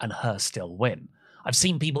out and her still win. I've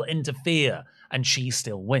seen people interfere and she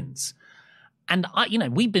still wins. And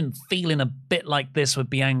we've been feeling a bit like this with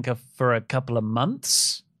Bianca for a couple of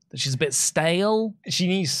months. That she's a bit stale. She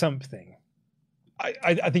needs something.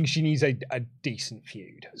 I think she needs a decent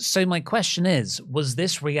feud. So my question is, was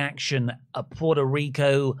this reaction a Puerto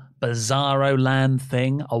Rico Bizarro land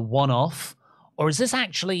thing, a one-off? Or is this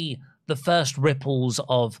actually the first ripples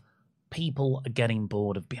of people getting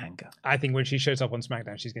bored of Bianca? I think when she shows up on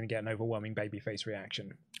SmackDown, she's going to get an overwhelming babyface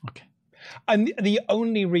reaction. Okay. And the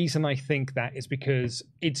only reason I think that is because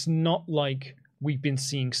it's not like we've been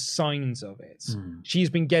seeing signs of it. She's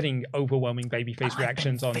been getting overwhelming babyface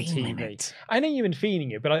reactions on TV. I know you've been feeling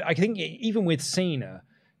it, but I think even with Cena,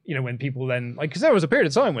 when people then, because there was a period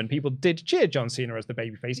of time when people did cheer John Cena as the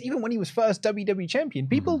babyface, even when he was first WWE champion,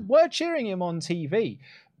 people were cheering him on TV.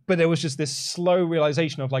 But there was just this slow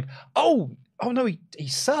realization of like, oh no, he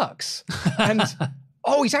sucks. And,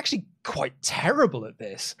 he's actually quite terrible at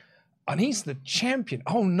this. And he's the champion.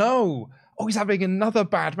 Oh no. Oh, he's having another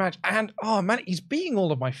bad match. And, oh, man, he's beating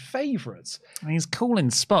all of my favorites. And he's calling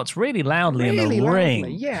spots really loudly in the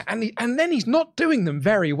ring. Yeah, and then he's not doing them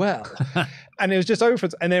very well. And it was just over.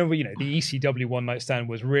 And then, the ECW One Night Stand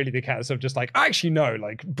was really the case of just like, actually, no,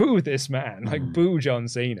 like, boo this man. Like, boo John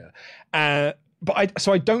Cena. But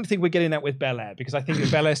I don't think we're getting that with Belair, because I think that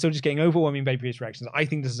Belair's still just getting overwhelming babyface reactions. I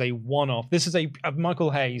think this is a one-off. This is a Michael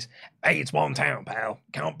Hayes, hey, it's one town, pal.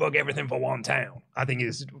 Can't book everything for one town. I think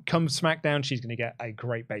come SmackDown, she's going to get a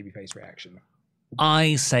great babyface reaction.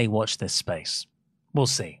 I say watch this space. We'll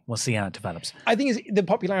see. We'll see how it develops. I think it's the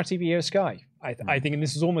popularity of Io Sky. I think, and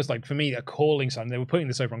this is almost like, for me, a calling sign. They were putting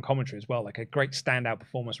this over on commentary as well, like a great standout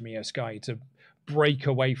performance from Io Sky to break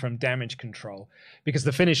away from Damage Control, because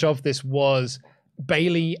the finish of this was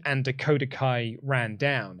Bayley and Dakota Kai ran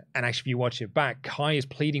down, and actually if you watch it back, Kai is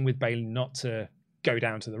pleading with Bayley not to go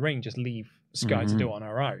down to the ring, just leave Sky to do it on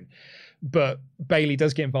her own. But Bayley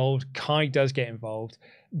does get involved, Kai does get involved.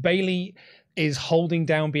 Bayley is holding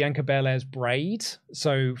down Bianca Belair's braid,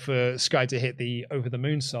 so for Sky to hit the over the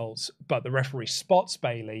moonsaults, but the referee spots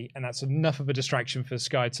Bayley, and that's enough of a distraction for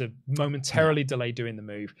Sky to momentarily delay doing the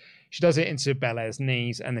move. She does it into Belair's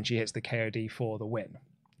knees, and then she hits the KOD for the win.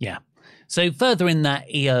 Yeah. So further in that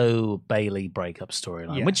Io Bayley breakup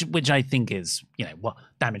storyline, which I think is,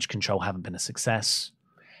 Damage Control haven't been a success.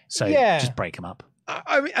 So just break them up.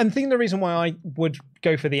 I think the reason why I would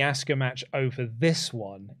go for the Asuka match over this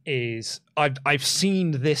one is I've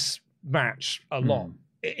seen this match a lot.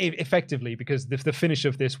 effectively, because the finish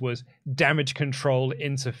of this was damage control,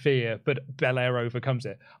 interfere, but Belair overcomes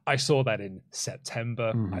it. I saw that in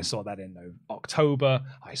September. I saw that in October.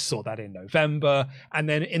 I saw that in November. And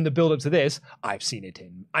then in the build up to this, I've seen it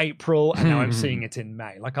in April, and now I'm seeing it in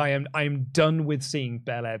May. Like I am done with seeing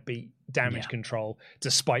Belair beat damage control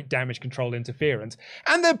despite damage control interference.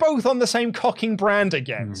 And they're both on the same cocking brand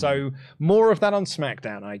again. So more of that on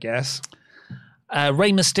SmackDown, I guess.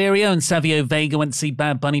 Rey Mysterio and Savio Vega went to see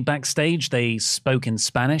Bad Bunny backstage. They spoke in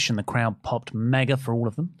Spanish and the crowd popped mega for all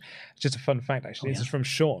of them. Just a fun fact, actually. This is from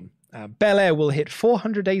Sean. Belair will hit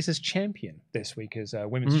 400 days as champion this week as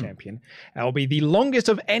women's champion. It will be the longest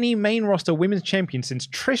of any main roster women's champion since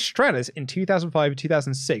Trish Stratus in 2005 and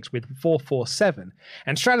 2006 with 447.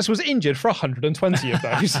 And Stratus was injured for 120 of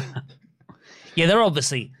those. Yeah,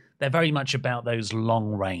 they're very much about those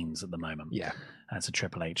long reigns at the moment. Yeah. That's a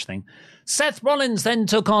Triple H thing. Seth Rollins then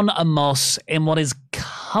took on Omos in what is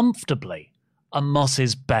comfortably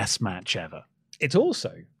Omos's best match ever. It's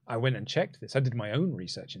also, I went and checked this. I did my own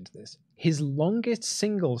research into this. His longest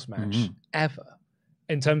singles match ever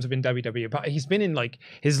in terms of in WWE. But he's been in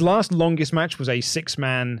his last longest match was a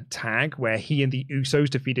 6-man tag where he and the Usos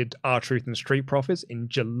defeated R-Truth and Street Profits in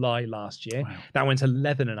July last year. Wow. That went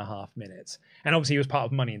 11 and a half minutes. And obviously he was part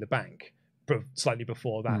of Money in the Bank slightly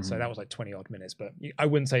before that. So that was 20 odd minutes. But I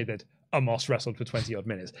wouldn't say that Omos wrestled for 20 odd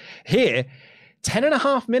minutes. Here, 10 and a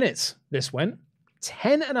half minutes this went.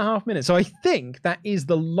 10 and a half minutes. So I think that is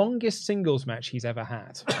the longest singles match he's ever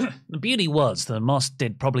had. The beauty was that Omos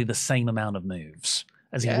did probably the same amount of moves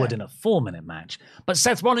as he would in a 4-minute match. But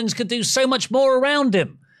Seth Rollins could do so much more around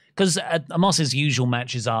him because Omos's usual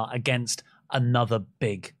matches are against another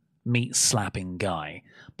big meat-slapping guy.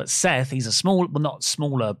 But Seth, he's not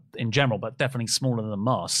smaller in general, but definitely smaller than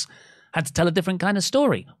Omos, had to tell a different kind of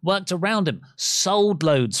story, worked around him, sold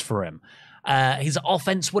loads for him. His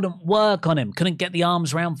offense wouldn't work on him, couldn't get the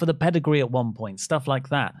arms round for the pedigree at one point, stuff like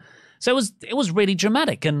that. So it was really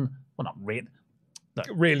dramatic and, well, not really.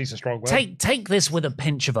 Really is a strong word. Take this with a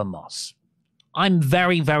pinch of Omos. I'm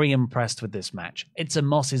very, very impressed with this match. It's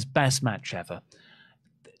Omos's best match ever.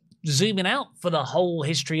 Zooming out for the whole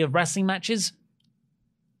history of wrestling matches,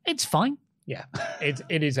 it's fine. Yeah,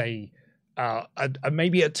 it is a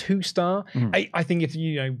maybe a 2-star. I think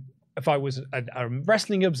if I was a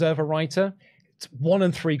Wrestling Observer writer, it's 1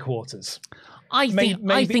 3/4. I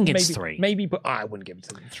think it's 3. Maybe, but I wouldn't give it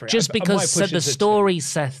to 3. Just because the story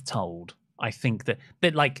Seth told, I think that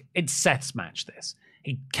it's Seth's match. This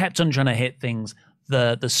he kept on trying to hit things.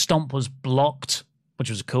 The stomp was blocked, which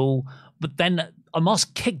was cool, but then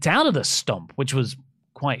Omos kicked out of the stomp, which was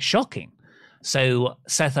quite shocking. So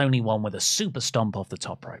Seth only won with a super stomp off the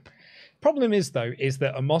top rope. Problem is that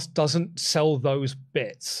Omos doesn't sell those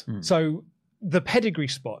bits. So the pedigree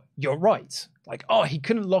spot, you're right. He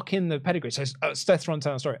couldn't lock in the pedigree. So Seth runs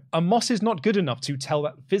down the story. Omos is not good enough to tell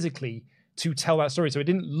that physically, to tell that story. So it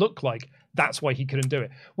didn't look like that's why he couldn't do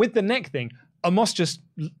it. With the neck thing, Omos just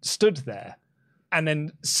stood there. And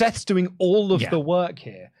then Seth's doing all of the work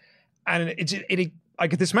here. And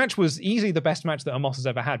this match was easily the best match that Omos has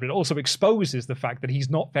ever had, but it also exposes the fact that he's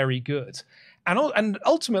not very good. And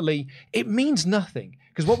ultimately, it means nothing,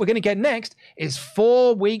 because what we're going to get next is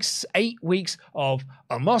 8 weeks of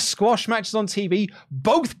Omos squash matches on TV,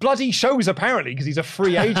 both bloody shows apparently, because he's a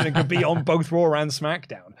free agent and could be on both Raw and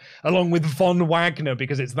SmackDown, along with Von Wagner,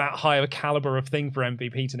 because it's that high a caliber of thing for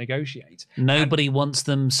MVP to negotiate. Nobody wants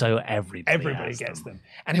them, so everybody gets them.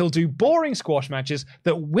 And he'll do boring squash matches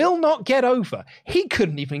that will not get over. He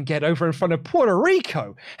couldn't even get over in front of Puerto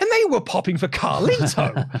Rico, and they were popping for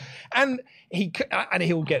Carlito. And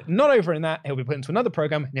he'll get not over in that. He'll be put into another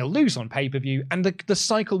program, and he'll lose on pay-per-view, and the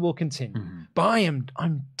cycle will continue. But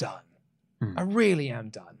I'm done. I really am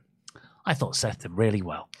done. I thought Seth did really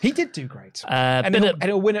well. He did do great. And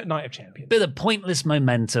he'll win at Night of Champions. Bit of pointless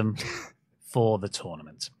momentum for the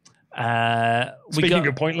tournament. Speaking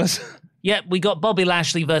of pointless. Yeah, we got Bobby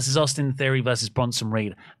Lashley versus Austin Theory versus Bronson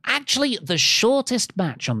Reed. Actually, the shortest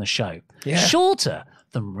match on the show. Yeah. Shorter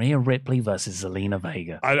than Rhea Ripley versus Zelina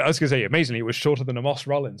Vega. I was going to say, amazingly, it was shorter than Omos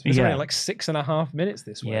Rollins. It was only 6.5 minutes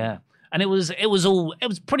this week. Yeah. And it was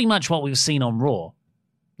pretty much what we've seen on Raw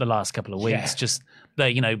the last couple of weeks. Yeah. Just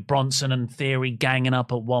Bronson and Theory ganging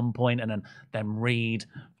up at one point, and then Reed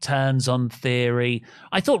turns on Theory.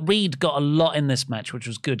 I thought Reed got a lot in this match, which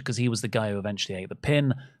was good because he was the guy who eventually ate the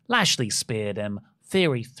pin. Lashley speared him.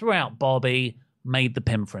 Theory threw out Bobby, made the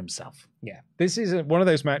pin for himself. Yeah. This is one of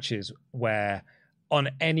those matches where on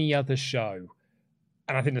any other show,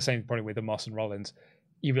 and I think the same probably with the Moss and Rollins,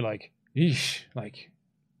 you'd be like, eesh,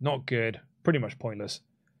 not good, pretty much pointless.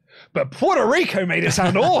 But Puerto Rico made it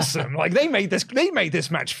sound awesome. Like they made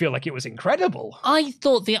this match feel like it was incredible. I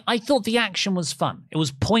thought the action was fun. It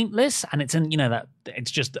was pointless, and it's that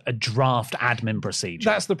it's just a draft admin procedure.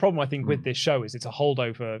 That's the problem I think with this show is it's a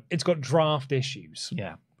holdover. It's got draft issues.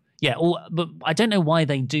 Yeah. But I don't know why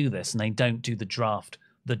they do this, and they don't do the draft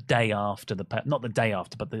the day after not the day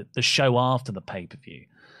after, but the show after the pay-per-view.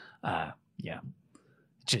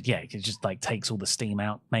 It just like takes all the steam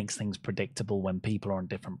out, makes things predictable when people are on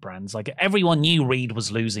different brands. Like everyone knew Reed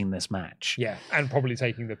was losing this match. Yeah, and probably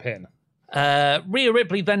taking the pin. Rhea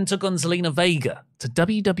Ripley then took on Zelina Vega. To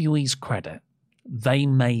WWE's credit, they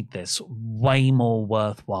made this way more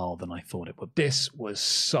worthwhile than I thought it would be. This was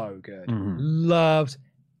so good. Loved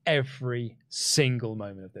every single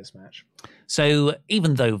moment of this match. So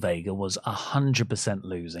even though Vega was 100%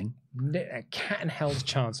 losing, a cat and hell's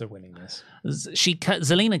chance of winning this.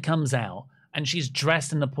 Zelina comes out and she's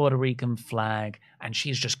dressed in the Puerto Rican flag and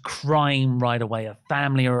she's just crying right away. Her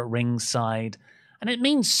family are at ringside and it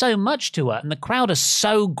means so much to her. And the crowd are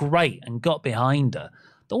so great and got behind her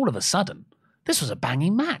that all of a sudden, this was a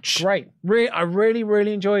banging match. Great. I really,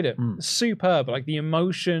 really enjoyed it. Superb. Like the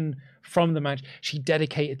emotion from the match. She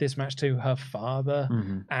dedicated this match to her father.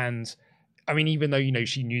 And I mean, even though,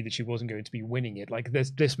 she knew that she wasn't going to be winning it, like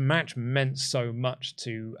this match meant so much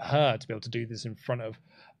to her to be able to do this in front of,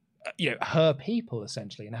 her people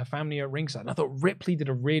essentially and her family at ringside. And I thought Ripley did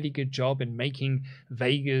a really good job in making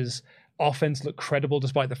Vega's offense look credible,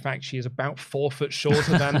 despite the fact she is about 4 foot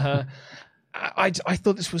shorter than her. I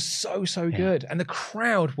thought this was so good. And the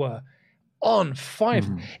crowd were on fire.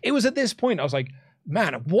 It was at this point I was like,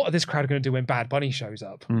 man, what are this crowd going to do when Bad Bunny shows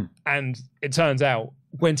up? And it turns out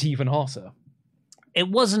went even hotter. It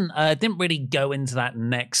wasn't, didn't really go into that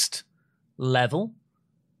next level.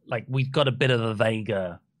 Like we've got a bit of a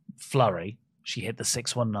Vega flurry. She hit the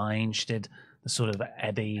 619. She did the sort of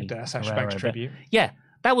Eddie Sasha Banks tribute. Yeah,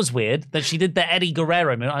 that was weird that she did the Eddie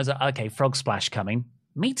Guerrero move. I was like, okay, frog splash coming.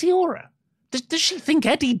 Meteora. Does she think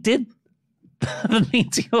Eddie did the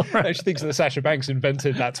Meteora? No, she thinks that Sasha Banks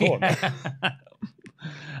invented that taunt.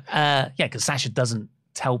 Because Sasha doesn't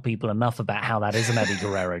tell people enough about how that is an Eddie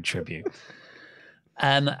Guerrero tribute.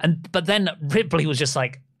 But then Ripley was just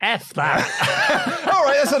like, F that. All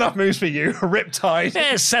right, that's enough moves for you. Riptide.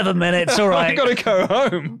 Yeah, 7 minutes, all right. I've got to go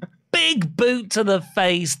home. Big boot to the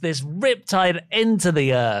face, this Riptide into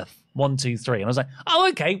the earth. 1, 2, 3. And I was like, oh,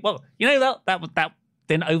 okay. Well, that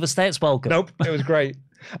didn't overstay its welcome. Nope, it was great.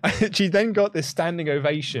 She then got this standing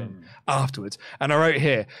ovation afterwards. And I wrote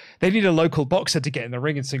here, they need a local boxer to get in the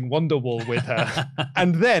ring and sing Wonderwall with her.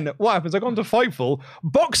 And then what happens? I got on to Fightful.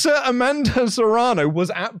 Boxer Amanda Serrano was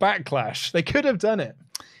at Backlash. They could have done it.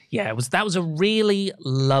 Yeah, that was a really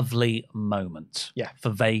lovely moment for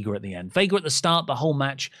Vega at the end. Vega at the start, the whole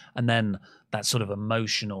match, and then that sort of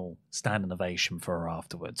emotional standing ovation for her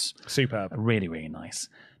afterwards. Superb. Really, really nice.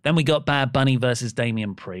 Then we got Bad Bunny versus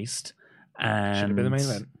Damian Priest. And should have been the main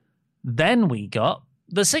event. Then we got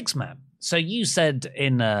the 6-man. So you said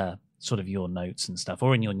in sort of your notes and stuff,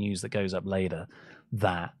 or in your news that goes up later,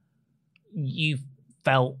 that you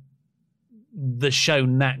felt the show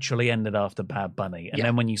naturally ended after Bad Bunny. And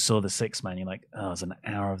then when you saw the 6-man, you're like, oh, there's an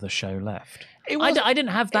hour of the show left. I didn't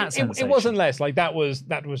have that sensation. It wasn't less. Like that was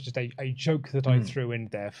just a joke that I threw in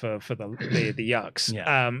there for the yucks.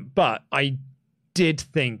 Yeah. But I did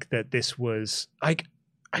think that this was like,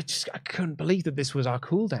 I couldn't believe that this was our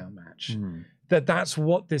cool down match. That's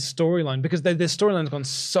what this storyline, because this storyline's gone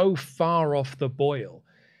so far off the boil.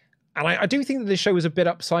 And I do think that this show was a bit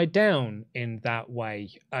upside down in that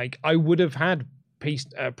way. Like I would have had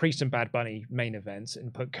Priest and Bad Bunny main events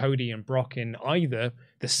and put Cody and Brock in either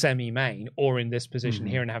the semi-main or in this position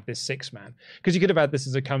here and have this 6-man. Because you could have had this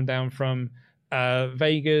as a come down from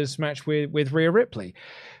Vega's match with Rhea Ripley.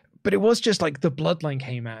 But it was just like the bloodline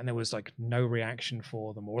came out and there was like no reaction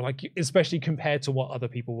for them, or like, especially compared to what other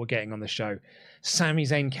people were getting on the show. Sami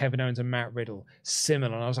Zayn, Kevin Owens, and Matt Riddle,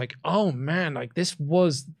 similar. And I was like, oh man, like this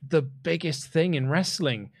was the biggest thing in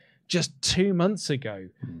wrestling just 2 months ago.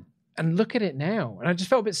 And look at it now. And I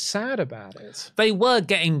just felt a bit sad about it. They were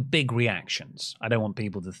getting big reactions. I don't want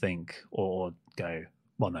people to think or go,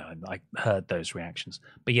 well, no, I heard those reactions.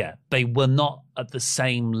 But yeah, they were not at the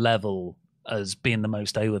same level as being the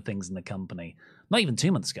most over things in the company. Not even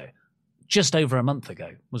 2 months ago. Just over a month ago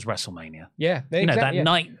was WrestleMania. Yeah.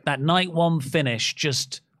 That night one finish,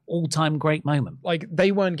 just all-time great moment. Like,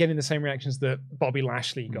 they weren't getting the same reactions that Bobby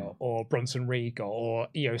Lashley got or Bronson Reed got or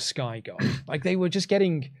Io Sky got. Like, they were just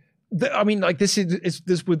getting... they were in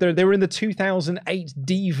the 2008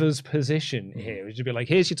 Divas position here. It would be like,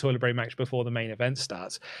 here's your toilet break match before the main event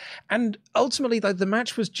starts. And ultimately, like, the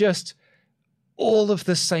match was just all of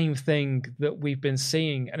the same thing that we've been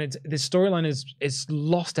seeing, and this storyline is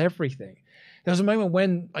lost everything. There was a moment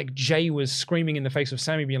when like Jay was screaming in the face of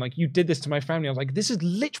Sammy, being like, "You did this to my family." I was like, "This is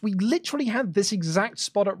we literally had this exact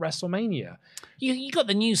spot at WrestleMania." You got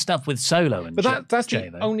the new stuff with Solo and that's Jay,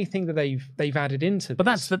 the though. only thing that they've added into. But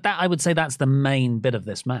this. that I would say that's the main bit of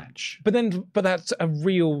this match. But that's a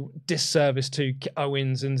real disservice to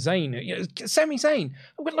Owens and Zayn. You know, Sami Zayn,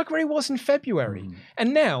 look where he was in February,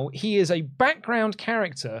 and now he is a background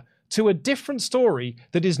character to a different story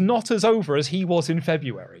that is not as over as he was in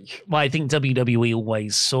February. Well, I think WWE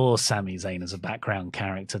always saw Sami Zayn as a background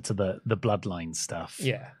character to the Bloodline stuff.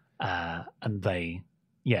 Yeah. And they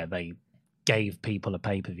gave people a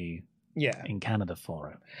pay-per-view in Canada for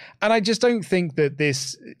it. And I just don't think that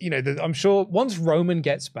this, I'm sure once Roman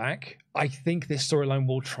gets back, I think this storyline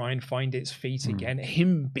will try and find its feet again.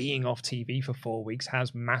 Him being off TV for 4 weeks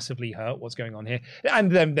has massively hurt what's going on here.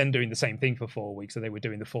 And them then doing the same thing for 4 weeks that they were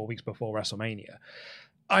doing the 4 weeks before WrestleMania.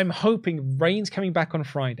 I'm hoping Reigns coming back on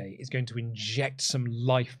Friday is going to inject some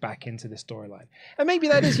life back into this storyline. And maybe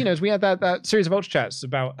that is, as we had that series of Ultra Chats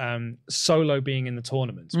about Solo being in the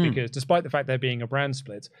tournament, because despite the fact there being a brand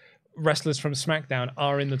split, wrestlers from SmackDown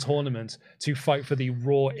are in the tournament to fight for the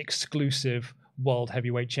Raw exclusive World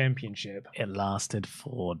Heavyweight Championship. It lasted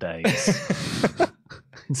 4 days.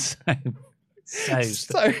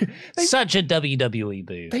 Such a WWE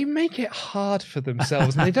boo. They make it hard for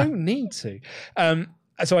themselves and they don't need to.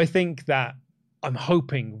 So I think that I'm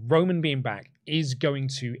hoping Roman being back is going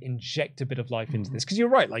to inject a bit of life into this. Because you're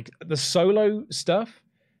right, like the Solo stuff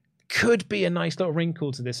could be a nice little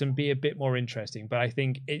wrinkle to this and be a bit more interesting. But I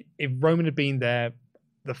think if Roman had been there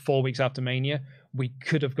the 4 weeks after Mania, we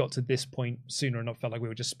could have got to this point sooner and not felt like we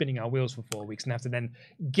were just spinning our wheels for 4 weeks and have to then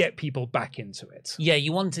get people back into it. Yeah,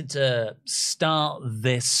 you wanted to start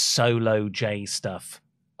this Solo Jay stuff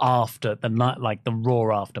after the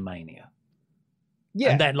Raw after Mania.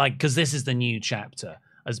 Yeah. And then because this is the new chapter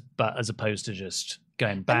as opposed to just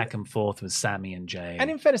going back and forth with Sammy and Jay. And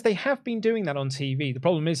in fairness, they have been doing that on TV. The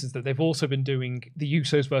problem is that they've also been doing the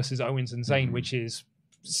Usos versus Owens and Zayn, which is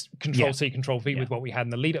Control-C, Control-V with what we had in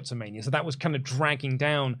the lead up to Mania. So that was kind of dragging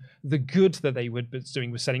down the good that they were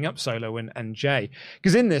doing with setting up Solo and Jay.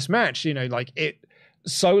 Because in this match,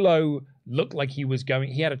 Solo looked like he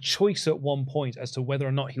had a choice at one point as to whether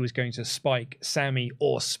or not he was going to spike Sammy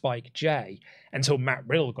or spike Jay until Matt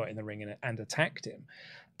Riddle got in the ring and attacked him.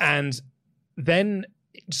 And then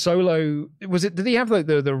Solo, did he have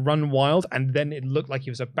the run wild? And then it looked like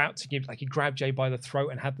he was about to he grabbed Jay by the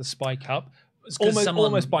throat and had the spike up.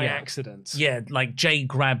 Almost by accident. Yeah, like Jay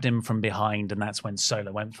grabbed him from behind, and that's when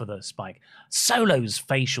Solo went for the spike. Solo's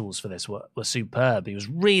facials for this were superb. He was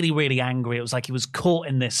really, really angry. It was like he was caught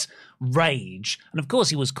in this rage. And of course,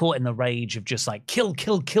 he was caught in the rage of just like kill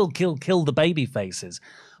the baby faces.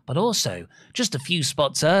 But also, just a few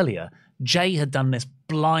spots earlier, Jay had done this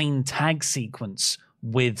blind tag sequence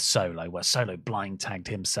with Solo, where Solo blind tagged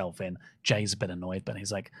himself in. Jay's a bit annoyed, but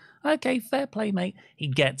he's like, okay, fair play, mate. He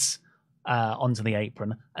gets onto the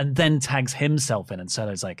apron and then tags himself in, and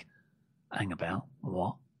Solo's like, hang about,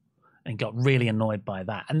 what? And got really annoyed by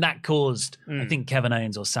that. And that caused, I think, Kevin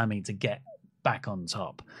Owens or Sammy to get back on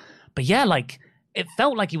top. But yeah, it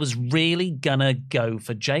felt like he was really gonna go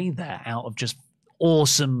for Jay there out of just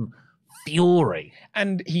awesome fury.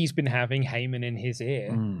 And he's been having Heyman in his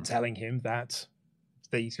ear telling him that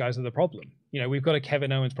these guys are the problem. We've got a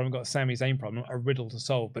Kevin Owens problem, we've got a Sami Zayn problem, a Riddle to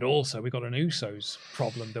solve, but also we've got an Usos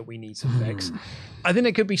problem that we need to fix. I think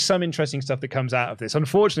there could be some interesting stuff that comes out of this.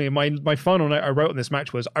 Unfortunately, my final note I wrote on this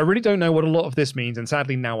match was, I really don't know what a lot of this means, and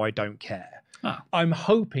sadly now I don't care. I'm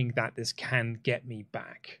hoping that this can get me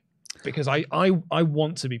back, because I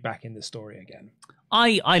want to be back in this story again.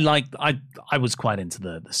 I was quite into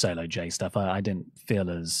the Solo Jay stuff. I didn't feel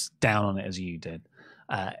as down on it as you did.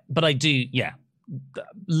 But I do,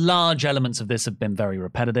 large elements of this have been very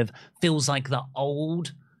repetitive. Feels like the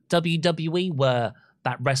old WWE, where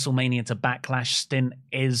that WrestleMania to Backlash stint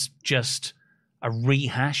is just a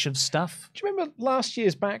rehash of stuff. Do you remember last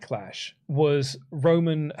year's Backlash was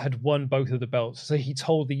Roman had won both of the belts, so he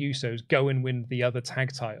told the Usos, go and win the other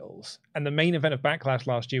tag titles. And the main event of Backlash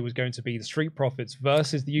last year was going to be the Street Profits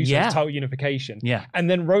versus the Usos title unification. Yeah. And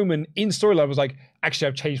then Roman, in storyline, was like, actually,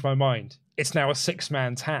 I've changed my mind. It's now a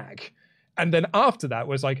 6-man tag. And then after that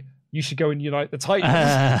was like, you should go and unite the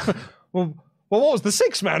Titans. Well, what was the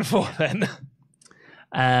 6-man for then?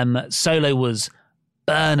 Solo was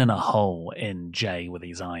burning a hole in Jay with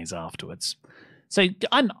his eyes afterwards. So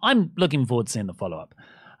I'm looking forward to seeing the follow-up.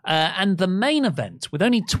 And the main event, with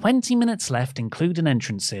only 20 minutes left, including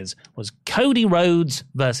entrances, was Cody Rhodes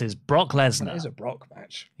versus Brock Lesnar. It is a Brock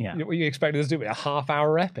match. Yeah. What you expected us to do? A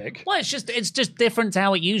half-hour epic? Well, it's just different to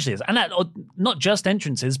how it usually is. And not just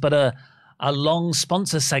entrances, but a long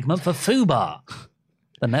sponsor segment for Fubar,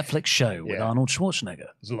 the Netflix show with Arnold Schwarzenegger.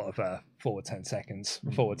 There's a lot of forward 10 seconds.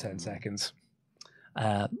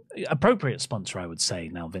 Appropriate sponsor, I would say,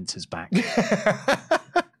 now Vince is back.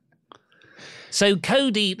 So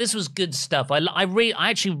Cody, this was good stuff. I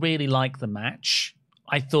actually really like the match.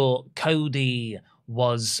 I thought Cody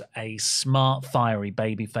was a smart, fiery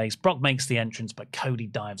babyface. Brock makes the entrance, but Cody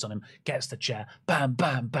dives on him, gets the chair, bam,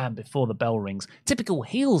 bam, bam, before the bell rings. Typical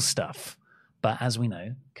heel stuff. But as we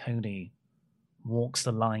know, Cody walks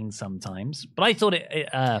the line sometimes. But I thought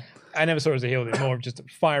I never saw it as a heel. It's more of just a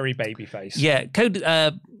fiery babyface. Yeah,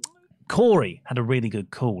 Corey had a really good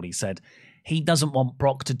call. He said he doesn't want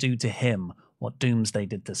Brock to do to him what Doomsday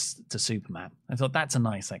did to Superman. I thought that's a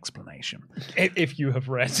nice explanation. If you have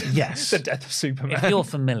read yes. The Death of Superman. If you're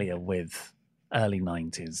familiar with early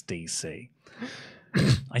 90s DC,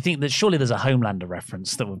 I think that surely there's a Homelander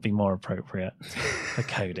reference that would be more appropriate for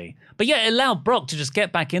Cody. But yeah, it allowed Brock to just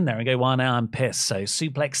get back in there and go, well, now I'm pissed. So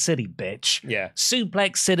Suplex City, bitch. Yeah.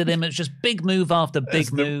 Suplex City him. It's just big move after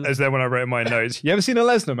big move. As then when I wrote in my notes, you ever seen a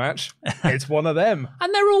Lesnar match? It's one of them.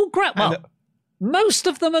 And they're all great. Well, most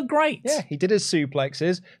of them are great. Yeah, he did his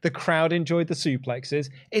suplexes. The crowd enjoyed the suplexes.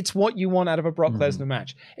 It's what you want out of a Brock Lesnar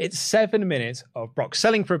match. It's 7 minutes of Brock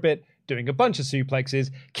selling for a bit, doing a bunch of suplexes,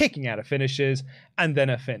 kicking out of finishes, and then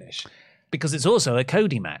a finish. Because it's also a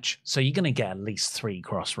Cody match, so you're going to get at least 3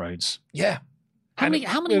 crossroads. Yeah. How many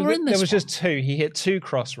were in this? There was just 2. He hit 2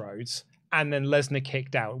 crossroads, and then Lesnar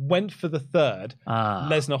kicked out. Went for the third.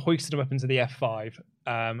 Lesnar hoisted him up into the F5,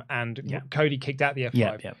 and Cody kicked out the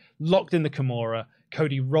F5. Locked in the Kimura.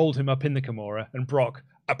 Cody rolled him up in the Kimura, and Brock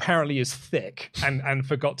apparently is thick and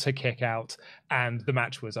forgot to kick out, and the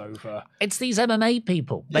match was over. It's these MMA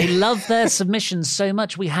people. They love their submissions so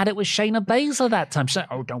much. We had it with Shayna Baszler that time. She's like,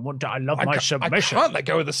 oh, don't want to. I love my submission. I can't let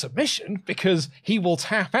go of the submission because he will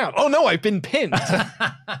tap out. Oh no, I've been pinned.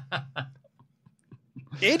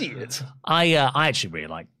 Idiot. I actually really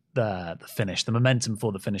like the finish, the momentum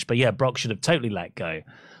for the finish. But yeah, Brock should have totally let go.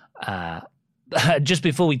 Just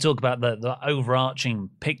before we talk about the overarching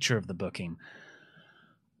picture of the booking,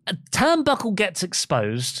 a turnbuckle gets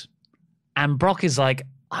exposed, and Brock is like,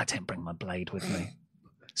 I didn't bring my blade with me,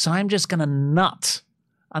 so I'm just going to nut.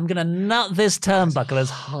 I'm going to nut this turnbuckle as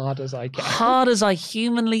hard as I can. Hard as I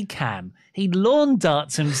humanly can. He lawn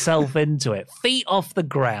darts himself into it, feet off the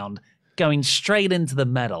ground, going straight into the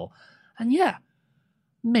metal. And yeah,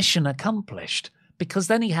 mission accomplished. Because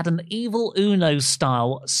then he had an Evil Uno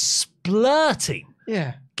style splurting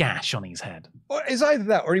gash on his head. Well, it's either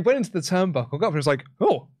that or he went into the turnbuckle, got up and was like,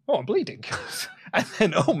 oh, I'm bleeding. And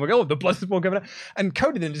then, oh my God, the blood is more coming out. And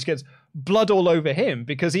Cody then just gets blood all over him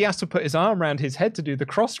because he has to put his arm around his head to do the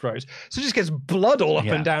crossroads. So he just gets blood all up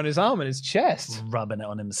and down his arm and his chest. Rubbing it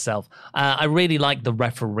on himself. I really like the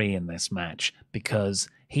referee in this match because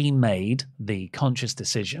he made the conscious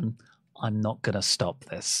decision, I'm not going to stop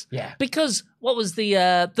this. Yeah. Because what was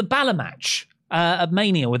the Balor match at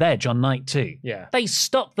Mania with Edge on night 2? Yeah. They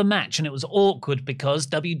stopped the match and it was awkward because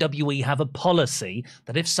WWE have a policy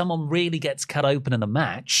that if someone really gets cut open in a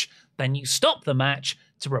match, then you stop the match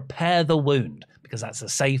to repair the wound because that's a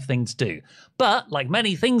safe thing to do. But like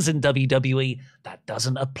many things in WWE, that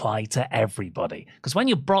doesn't apply to everybody. Because when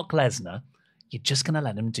you're Brock Lesnar, you're just going to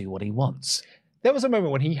let him do what he wants. There was a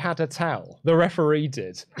moment when he had a towel, the referee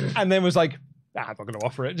did, and then was like, I'm not going to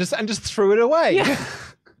offer it, just threw it away. Yeah.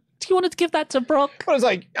 Do you want to give that to Brock? Well, it's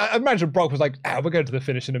like, I imagine Brock was like, we're going to the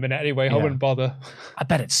finish in a minute anyway, I wouldn't bother. I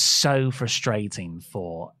bet it's so frustrating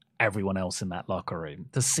for everyone else in that locker room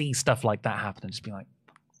to see stuff like that happen and just be like,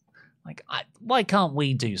 why can't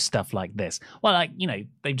we do stuff like this? Well, like, you know,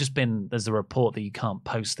 there's a report that you can't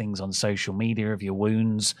post things on social media of your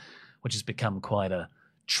wounds, which has become quite a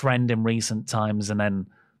trend in recent times. And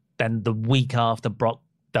then the week after Brock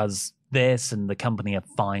does this and the company are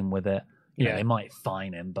fine with it, you know, they might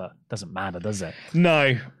fine him, but it doesn't matter, does it?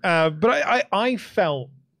 No. But I felt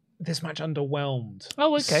this match underwhelmed.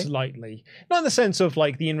 Oh, okay. Slightly. Not in the sense of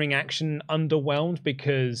like the in-ring action underwhelmed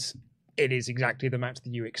because it is exactly the match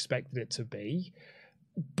that you expected it to be.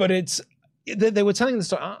 But they were telling at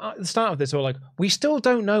the start of this, they were like, we still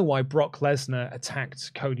don't know why Brock Lesnar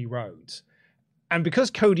attacked Cody Rhodes. And because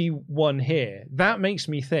Cody won here, that makes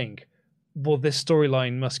me think, well, this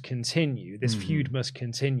storyline must continue. This feud must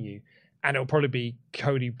continue. And it'll probably be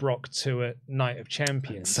Cody Brock 2 at Night of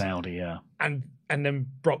Champions. Saudi, yeah. And then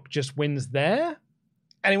Brock just wins there?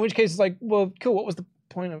 And in which case it's like, well, cool, what was the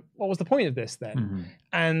was the point of this then?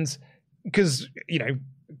 And because,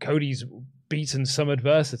 Cody's beaten some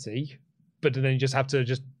adversity, but then you just have to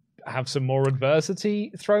have some more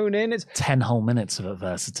adversity thrown in. It's 10 whole minutes of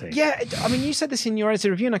adversity. Yeah, I mean, you said this in your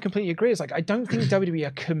edited review, and I completely agree. It's like, I don't think WWE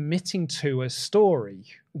are committing to a story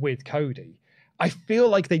with Cody. I feel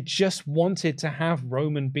like they just wanted to have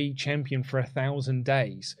Roman be champion for 1,000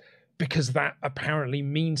 days because that apparently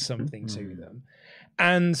means something to them,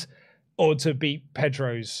 or to beat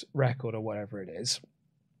Pedro's record or whatever it is.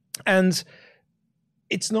 And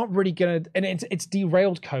it's not really gonna, and it's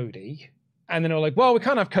derailed Cody. And then they're like, well, we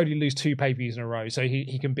can't have Cody lose 2 pay-per-views in a row, so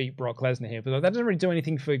he can beat Brock Lesnar here. But that doesn't really do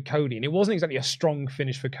anything for Cody. And it wasn't exactly a strong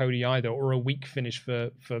finish for Cody either, or a weak finish for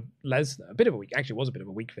Lesnar. It was a bit of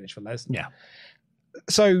a weak finish for Lesnar. Yeah.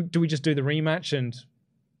 So do we just do the rematch and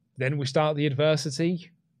then we start the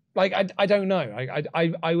adversity? Like, I don't know.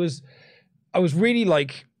 I was really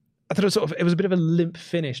like, I thought it was a bit of a limp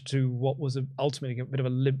finish to what was ultimately a bit of a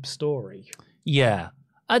limp story. Yeah.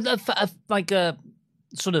 Like a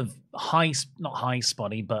sort of not high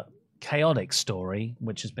spotty, but chaotic story,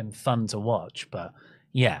 which has been fun to watch. But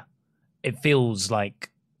yeah, it feels like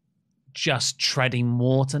just treading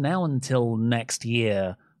water now until next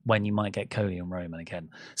year when you might get Cody and Roman again.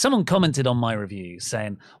 Someone commented on my review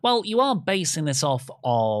saying, well, you are basing this off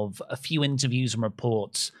of a few interviews and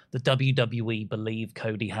reports. The WWE believe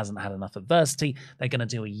Cody hasn't had enough adversity. They're going to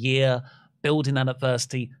do a year building that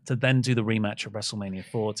adversity to then do the rematch at WrestleMania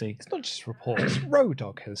 40. It's not just reports. Road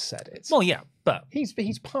Dogg has said it. Well, yeah, but he's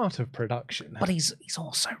part of production. But he's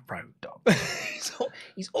also Road Dogg.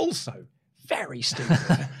 he's also very stupid.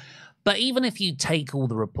 But even if you take all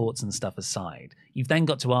the reports and stuff aside, you've then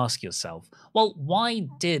got to ask yourself, well, why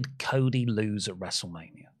did Cody lose at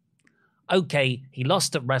WrestleMania? Okay, he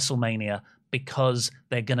lost at WrestleMania because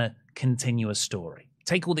they're going to continue a story.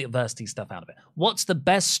 Take all the adversity stuff out of it. What's the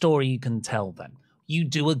best story you can tell then? You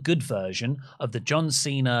do a good version of the John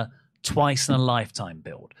Cena twice in a lifetime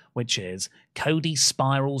build, which is Cody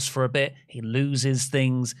spirals for a bit, he loses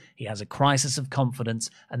things, he has a crisis of confidence,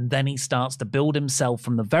 and then he starts to build himself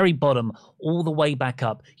from the very bottom all the way back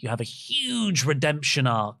up. You have a huge redemption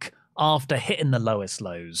arc after hitting the lowest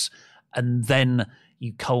lows, and then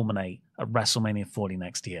you culminate at WrestleMania 40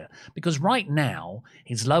 next year. Because right now,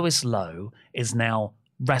 his lowest low is now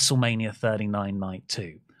WrestleMania 39 Night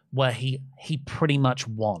 2, where he pretty much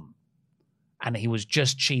won. And he was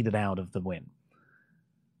just cheated out of the win.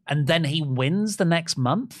 And then he wins the next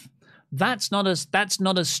month. That's not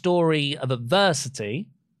a story of adversity.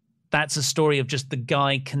 That's a story of just the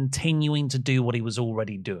guy continuing to do what he was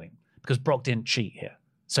already doing. Because Brock didn't cheat here.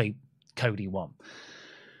 So Cody won.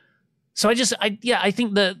 So I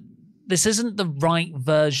think that this isn't the right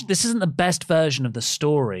version. This isn't the best version of the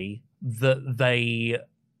story that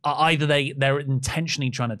they're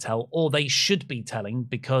intentionally trying to tell, or they should be telling,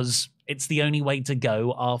 because it's the only way to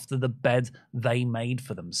go after the bed they made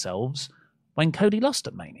for themselves when Cody lost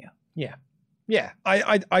at Mania. Yeah.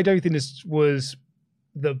 I don't think this was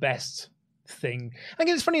the best thing. I think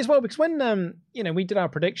it's funny as well, because when we did our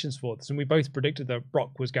predictions for this, and we both predicted that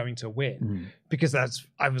Brock was going to win, because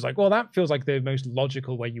I was like, well, that feels like the most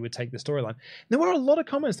logical way you would take the storyline. There were a lot of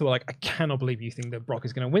comments that were like, I cannot believe you think that Brock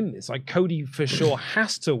is going to win this. Like, Cody for sure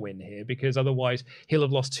has to win here, because otherwise he'll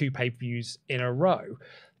have lost 2 pay-per-views in a row.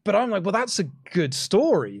 But I'm like, well, that's a good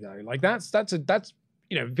story though. Like that's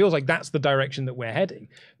it feels like that's the direction that we're heading,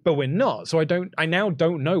 but we're not. So I now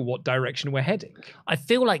don't know what direction we're heading. I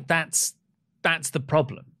feel like that's the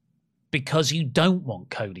problem, because you don't want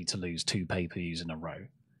Cody to lose 2 pay-per-views in a row.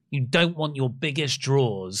 You don't want your biggest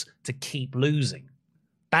draws to keep losing.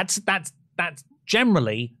 That's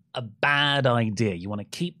generally a bad idea. You want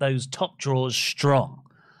to keep those top draws strong.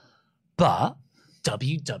 But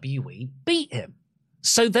WWE beat him.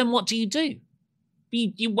 So then what do?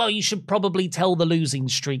 You should probably tell the losing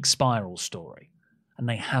streak spiral story. And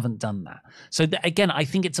they haven't done that. So again, I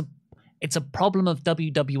think it's a problem of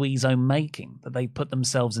WWE's own making that they put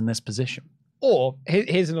themselves in this position. Or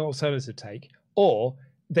here's an alternative take. Or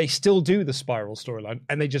they still do the spiral storyline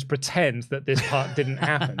and they just pretend that this part didn't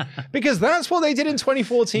happen. Because that's what they did in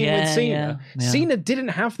 2014 with Cena. Yeah. Cena didn't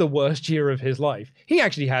have the worst year of his life. He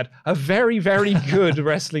actually had a very, very good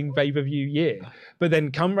wrestling pay-per-view year. But then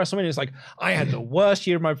come WrestleMania, it's like, I had the worst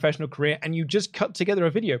year of my professional career, and you just cut together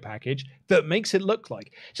a video package that makes it look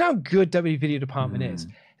like. It's how good WWE Video Department is.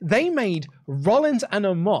 They made Rollins and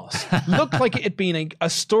Omos look like it had been a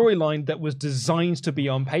storyline that was designed to be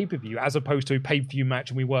on pay-per-view, as opposed to a pay-per-view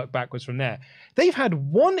match, and we work backwards from there. They've had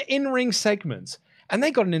one in-ring segment, and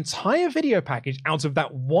they got an entire video package out of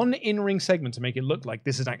that one in-ring segment to make it look like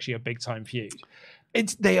this is actually a big-time feud.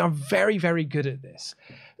 They are very, very good at this.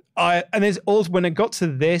 And there's also, when it got to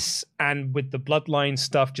this, and with the bloodline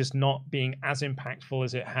stuff just not being as impactful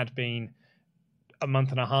as it had been a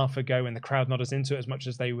month and a half ago, and the crowd not as into it as much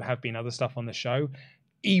as they have been other stuff on the show,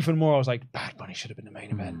 even more I was like, Bad Bunny should have been the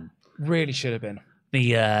main event. Really should have been.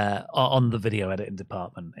 On the video editing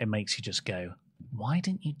department, it makes you just go, why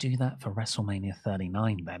didn't you do that for WrestleMania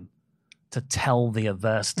 39 then? To tell the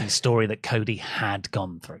adversity story that Cody had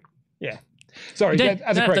gone through. Yeah. Sorry, you don't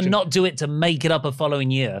have to not do it to make it up a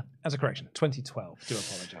following year. As a correction, 2012, do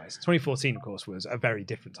apologise. 2014, of course, was a very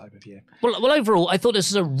different type of year. Well, overall, I thought this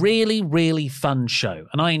was a really, really fun show,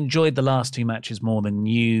 and I enjoyed the last two matches more than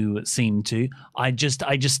you seem to. I've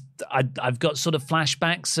got sort of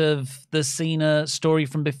flashbacks of the Cena story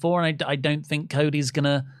from before, and I don't think Cody's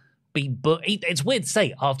gonna be. It's weird to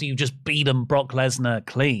say after you just beaten Brock Lesnar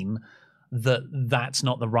clean that's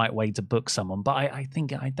not the right way to book someone, but I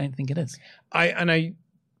don't think it is. I mean,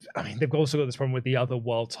 they've also got this problem with the other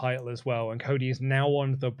world title as well, and Cody is now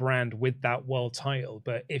on the brand with that world title,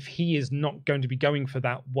 but if he is not going to be going for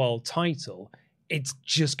that world title, it's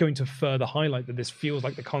just going to further highlight that this feels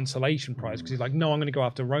like the consolation prize, because he's like, no, I'm going to go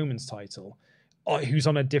after Roman's title, who's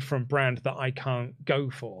on a different brand that I can't go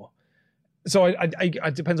for. So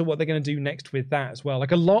it depends on what they're going to do next with that as well.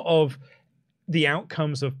 Like, a lot of the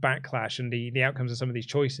outcomes of Backlash and the outcomes of some of these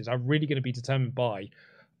choices are really going to be determined by,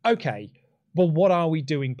 okay, well, what are we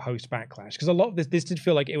doing post-Backlash? Because a lot of this did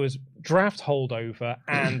feel like it was draft holdover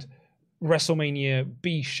and WrestleMania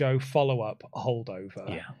B show follow-up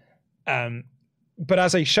holdover. Yeah. But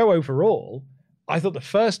as a show overall, I thought the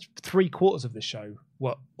first 3 quarters of the show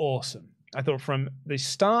were awesome. I thought from the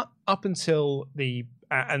start up until the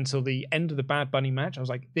end of the Bad Bunny match, I was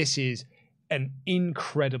like, this is an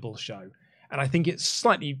incredible show. And I think it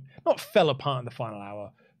slightly, not fell apart in the final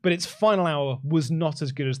hour, but its final hour was not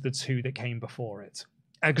as good as the 2 that came before it.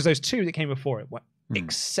 And because those 2 that came before it were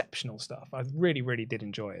exceptional stuff. I really, really did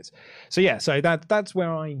enjoy it. So yeah, that's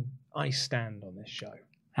where I stand on this show.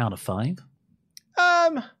 Out of 5?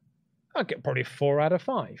 I'll get probably 4 out of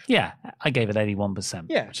 5. Yeah, I gave it 81%.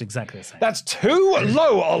 Yeah. Which is exactly the same. That's too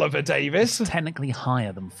low, Oliver Davis. It's technically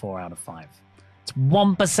higher than 4 out of 5. It's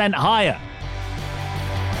 1% higher.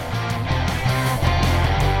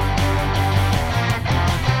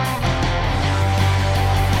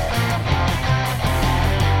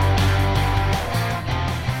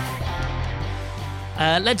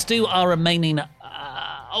 Let's do our remaining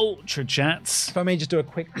Ultra Chats. If I may just do a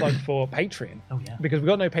quick plug for Patreon. Oh, yeah. Because we've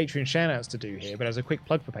got no Patreon shout-outs to do here, but as a quick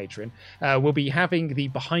plug for Patreon, we'll be having the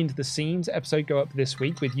behind-the-scenes episode go up this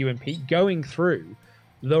week with you and Pete, going through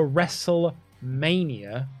the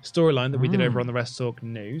WrestleMania storyline that we did over on the Wrestle Talk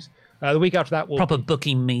News. The week after that, proper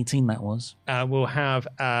booking meeting that was. We'll have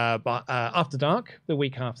After Dark the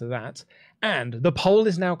week after that. And the poll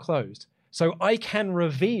is now closed. So I can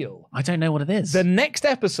reveal... I don't know what it is. The next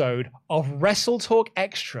episode of Wrestle Talk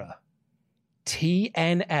Extra,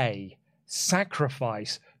 TNA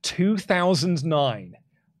Sacrifice 2009.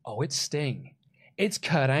 Oh, it's Sting. It's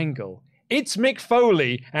Kurt Angle. It's Mick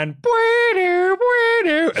Foley. And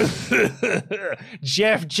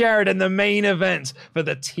Jeff Jarrett in the main event for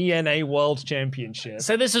the TNA World Championship.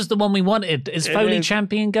 So this is the one we wanted. Is Foley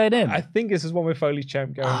champion going in? I think this is one with Foley's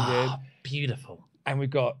champ going in. Beautiful. And we've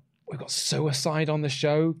got Suicide on the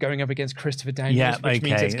show going up against Christopher Daniels, which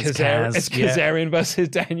means it's Kazarian versus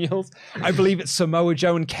Daniels. I believe it's Samoa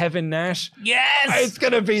Joe and Kevin Nash. Yes! It's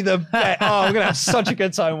going to be the best. Oh, we're going to have such a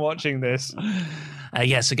good time watching this. So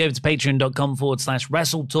go to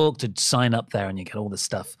patreon.com/WrestleTalk to sign up there, and you get all the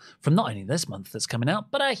stuff from not only this month that's coming out,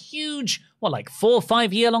 but a huge, 4 or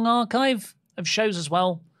 5 year long archive of shows as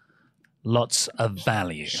well. Lots of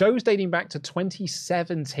value. Shows dating back to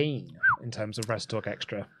 2017 in terms of Wrestle Talk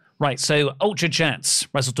Extra. Right, so Ultra Chats,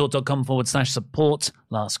 WrestleTalk.com/support.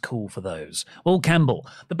 Last call for those. Will Campbell,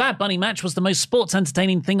 the Bad Bunny match was the most sports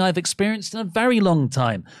entertaining thing I've experienced in a very long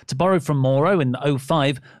time. To borrow from Moro in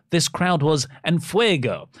 05, this crowd was en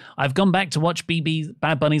fuego. I've gone back to watch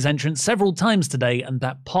Bad Bunny's entrance several times today, and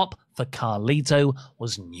that pop for Carlito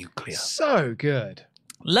was nuclear. So good.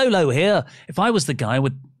 Lolo here. If I was the guy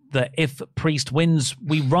with the "if Priest wins,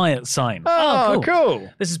 we riot" sign. Oh,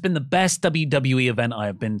 cool. This has been the best WWE event I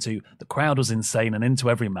have been to. The crowd was insane and into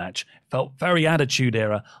every match. Felt very Attitude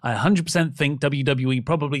Era. I 100% think WWE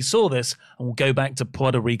probably saw this and will go back to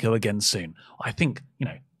Puerto Rico again soon. I think,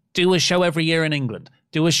 do a show every year in England.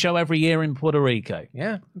 Do a show every year in Puerto Rico.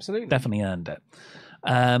 Yeah, absolutely. Definitely earned it.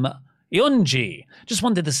 Yunji, just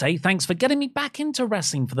wanted to say thanks for getting me back into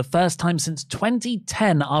wrestling for the first time since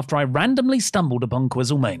 2010 after I randomly stumbled upon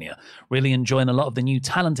Quizzlemania. Really enjoying a lot of the new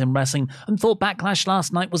talent in wrestling and thought Backlash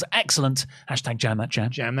last night was excellent. Hashtag jam that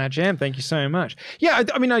jam. Jam that jam. Thank you so much. Yeah,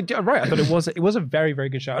 I mean, right. I thought it was a very, very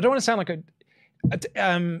good show. I don't want to sound like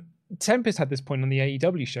Tempest had this point on the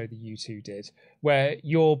AEW show that you two did, where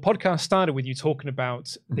your podcast started with you talking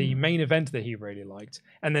about the main event that he really liked,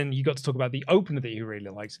 and then you got to talk about the opener that he really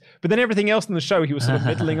liked. But then everything else in the show he was sort of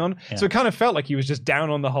middling on. Yeah. So it kind of felt like he was just down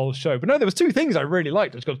on the whole show. But no, there was two things I really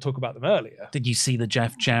liked. I just got to talk about them earlier. Did you see the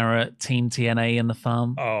Jeff Jarrett Team TNA in the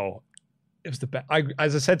farm? Oh, it was the best.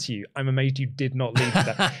 As I said to you, I'm amazed you did not lead with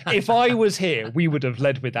that. If I was here, we would have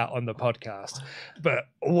led with that on the podcast. But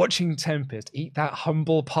watching Tempest eat that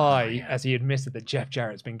humble pie as he admitted that Jeff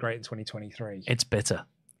Jarrett's been great in 2023. It's bitter.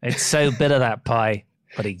 It's so bitter, that pie.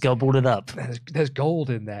 But he gobbled it up. There's gold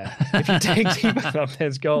in there. If you dig deep enough,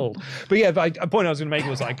 there's gold. But yeah, a point I was going to make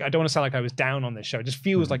was like, I don't want to sound like I was down on this show. It just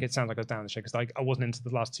feels like it sounds like I was down on the show because I wasn't into the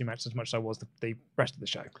last two matches as much as I was the rest of the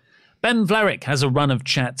show. Ben Vlarick has a run of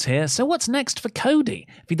chats here. So what's next for Cody?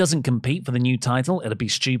 If he doesn't compete for the new title, it'll be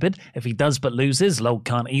stupid. If he does but loses, lol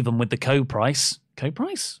can't even with the co-price.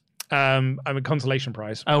 Co-price? I'm a consolation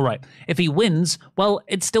prize. Oh, right. If he wins, well,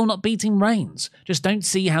 it's still not beating Reigns. Just don't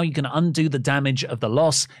see how you can undo the damage of the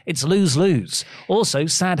loss. It's lose-lose. Also,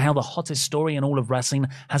 sad how the hottest story in all of wrestling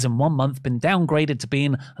has in 1 month been downgraded to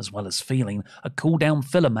being, as well as feeling, a cool-down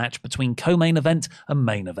filler match between co-main event and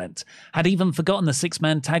main event. Had even forgotten the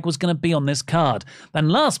six-man tag was going to be on this card. Then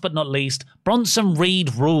last but not least, Bronson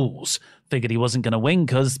Reed rules. Figured he wasn't going to win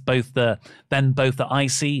because both the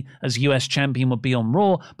IC as US champion would be on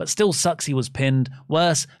Raw, but still sucks he was pinned.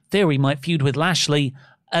 Worse, Theory might feud with Lashley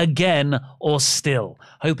again or still.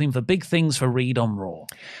 Hoping for big things for Reed on Raw.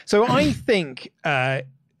 So I think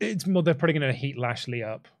it's more they're probably going to heat Lashley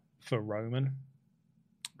up for Roman.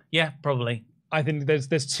 Yeah, probably. I think there's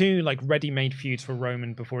two like ready-made feuds for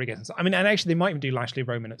Roman before he gets. I mean, and actually they might even do Lashley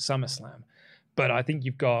Roman at SummerSlam, but I think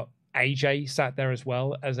you've got AJ sat there as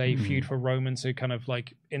well as a feud for Roman, so kind of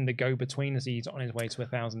like in the go-between as he's on his way to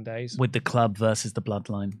 1,000 days. With the club versus the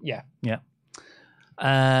bloodline. Yeah. Yeah.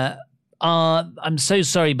 I'm so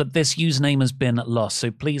sorry, but this username has been lost,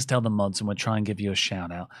 so please tell the mods and we'll try and give you a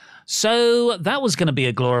shout-out. So that was going to be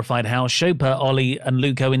a glorified house show per Ollie and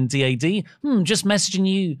Luco in DAD. Just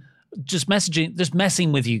messing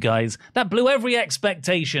with you guys. That blew every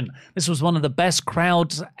expectation. This was one of the best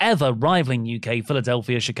crowds ever, rivaling UK,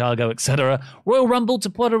 Philadelphia, Chicago, etc. Royal Rumble to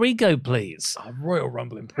Puerto Rico, please. A Royal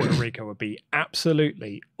Rumble in Puerto Rico would be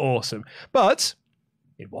absolutely awesome. But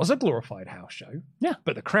it was a glorified house show. Yeah.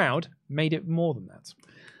 But the crowd made it more than that.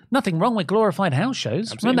 Nothing wrong with glorified house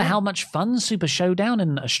shows. Absolutely. Remember how much fun Super Showdown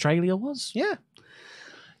in Australia was? Yeah.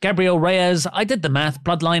 Gabriel Reyes, I did the math.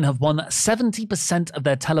 Bloodline have won 70% of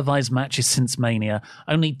their televised matches since Mania.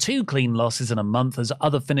 Only 2 clean losses in a month as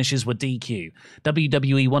other finishes were DQ.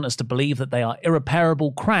 WWE want us to believe that they are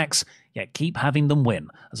irreparable cracks, yet keep having them win.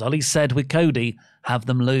 As Ollie said with Cody, have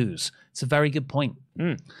them lose. It's a very good point.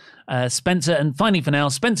 Spencer, and finally for now,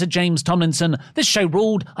 Spencer James Tomlinson. This show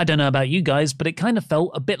ruled. I don't know about you guys, but it kind of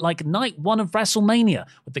felt a bit like night 1 of WrestleMania,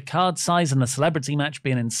 with the card size and the celebrity match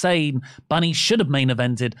being insane. Bunny should have main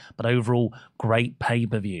evented, but overall, great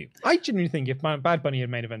pay-per-view. I genuinely think if Bad Bunny had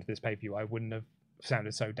main evented this pay-per-view, I wouldn't have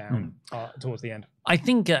sounded so down towards the end. I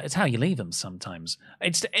think it's how you leave them sometimes.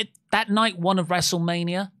 It's that night 1 of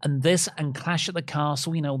WrestleMania and this and Clash at the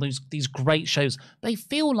Castle, you know, these great shows, they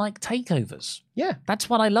feel like takeovers. Yeah. That's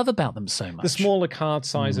what I love about them so much. The smaller card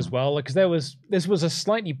size as well, because this was a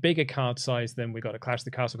slightly bigger card size than we got at Clash at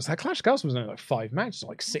the Castle, because that Clash at the Castle was only like 5 matches,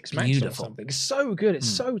 like 6 matches or something. It's so good. It's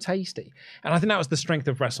so tasty. And I think that was the strength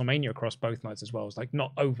of WrestleMania across both nights as well. It's like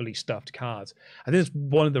not overly stuffed cards. I think it's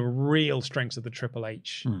one of the real strengths of the Triple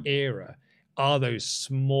H era are those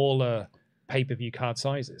smaller pay-per-view card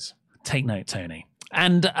sizes. Take note, Tony.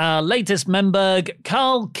 And our latest member,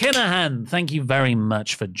 Carl Kinahan. Thank you very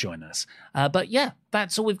much for joining us. But yeah,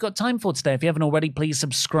 that's all we've got time for today. If you haven't already, please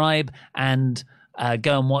subscribe and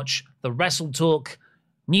go and watch the Wrestle Talk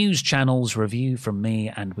news channels review from me.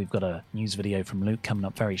 And we've got a news video from Luke coming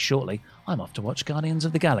up very shortly. I'm off to watch Guardians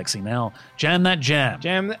of the Galaxy now. Jam that jam.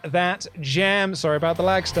 Jam that jam. Sorry about the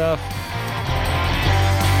lag stuff.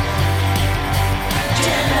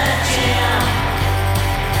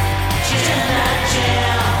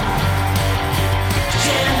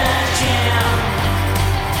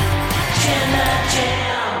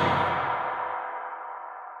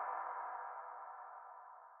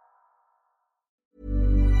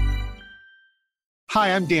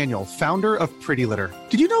 Hi, I'm Daniel, founder of Pretty Litter.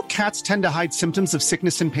 Did you know cats tend to hide symptoms of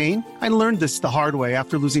sickness and pain? I learned this the hard way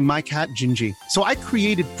after losing my cat, Gingy. So I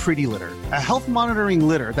created Pretty Litter, a health monitoring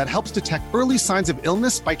litter that helps detect early signs of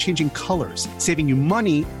illness by changing colors, saving you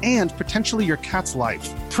money and potentially your cat's life.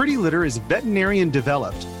 Pretty Litter is veterinarian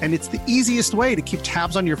developed, and it's the easiest way to keep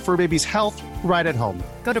tabs on your fur baby's health right at home.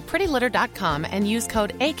 Go to prettylitter.com and use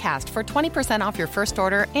code ACAST for 20% off your first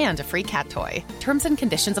order and a free cat toy. Terms and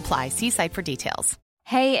conditions apply. See site for details.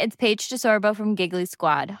 Hey, it's Paige DeSorbo from Giggly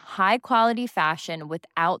Squad. High quality fashion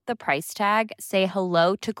without the price tag. Say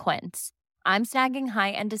hello to Quince. I'm snagging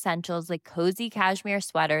high-end essentials like cozy cashmere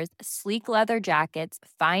sweaters, sleek leather jackets,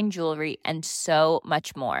 fine jewelry, and so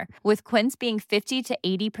much more. With Quince being 50 to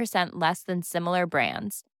 80% less than similar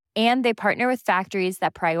brands. And they partner with factories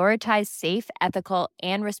that prioritize safe, ethical,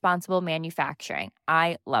 and responsible manufacturing.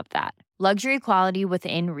 I love that. Luxury quality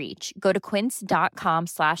within reach. Go to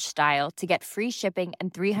quince.com/style to get free shipping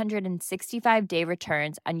and 365-day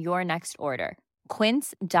returns on your next order.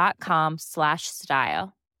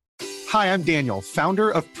 Quince.com/style. Hi, I'm Daniel,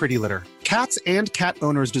 founder of Pretty Litter. Cats and cat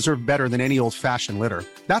owners deserve better than any old-fashioned litter.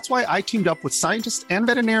 That's why I teamed up with scientists and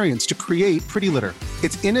veterinarians to create Pretty Litter.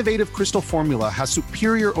 Its innovative crystal formula has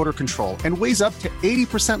superior odor control and weighs up to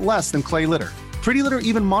 80% less than clay litter. Pretty Litter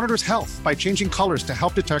even monitors health by changing colors to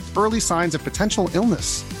help detect early signs of potential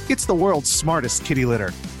illness. It's the world's smartest kitty litter.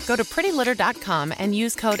 Go to prettylitter.com and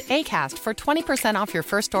use code ACAST for 20% off your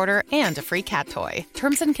first order and a free cat toy.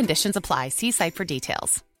 Terms and conditions apply. See site for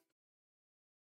details.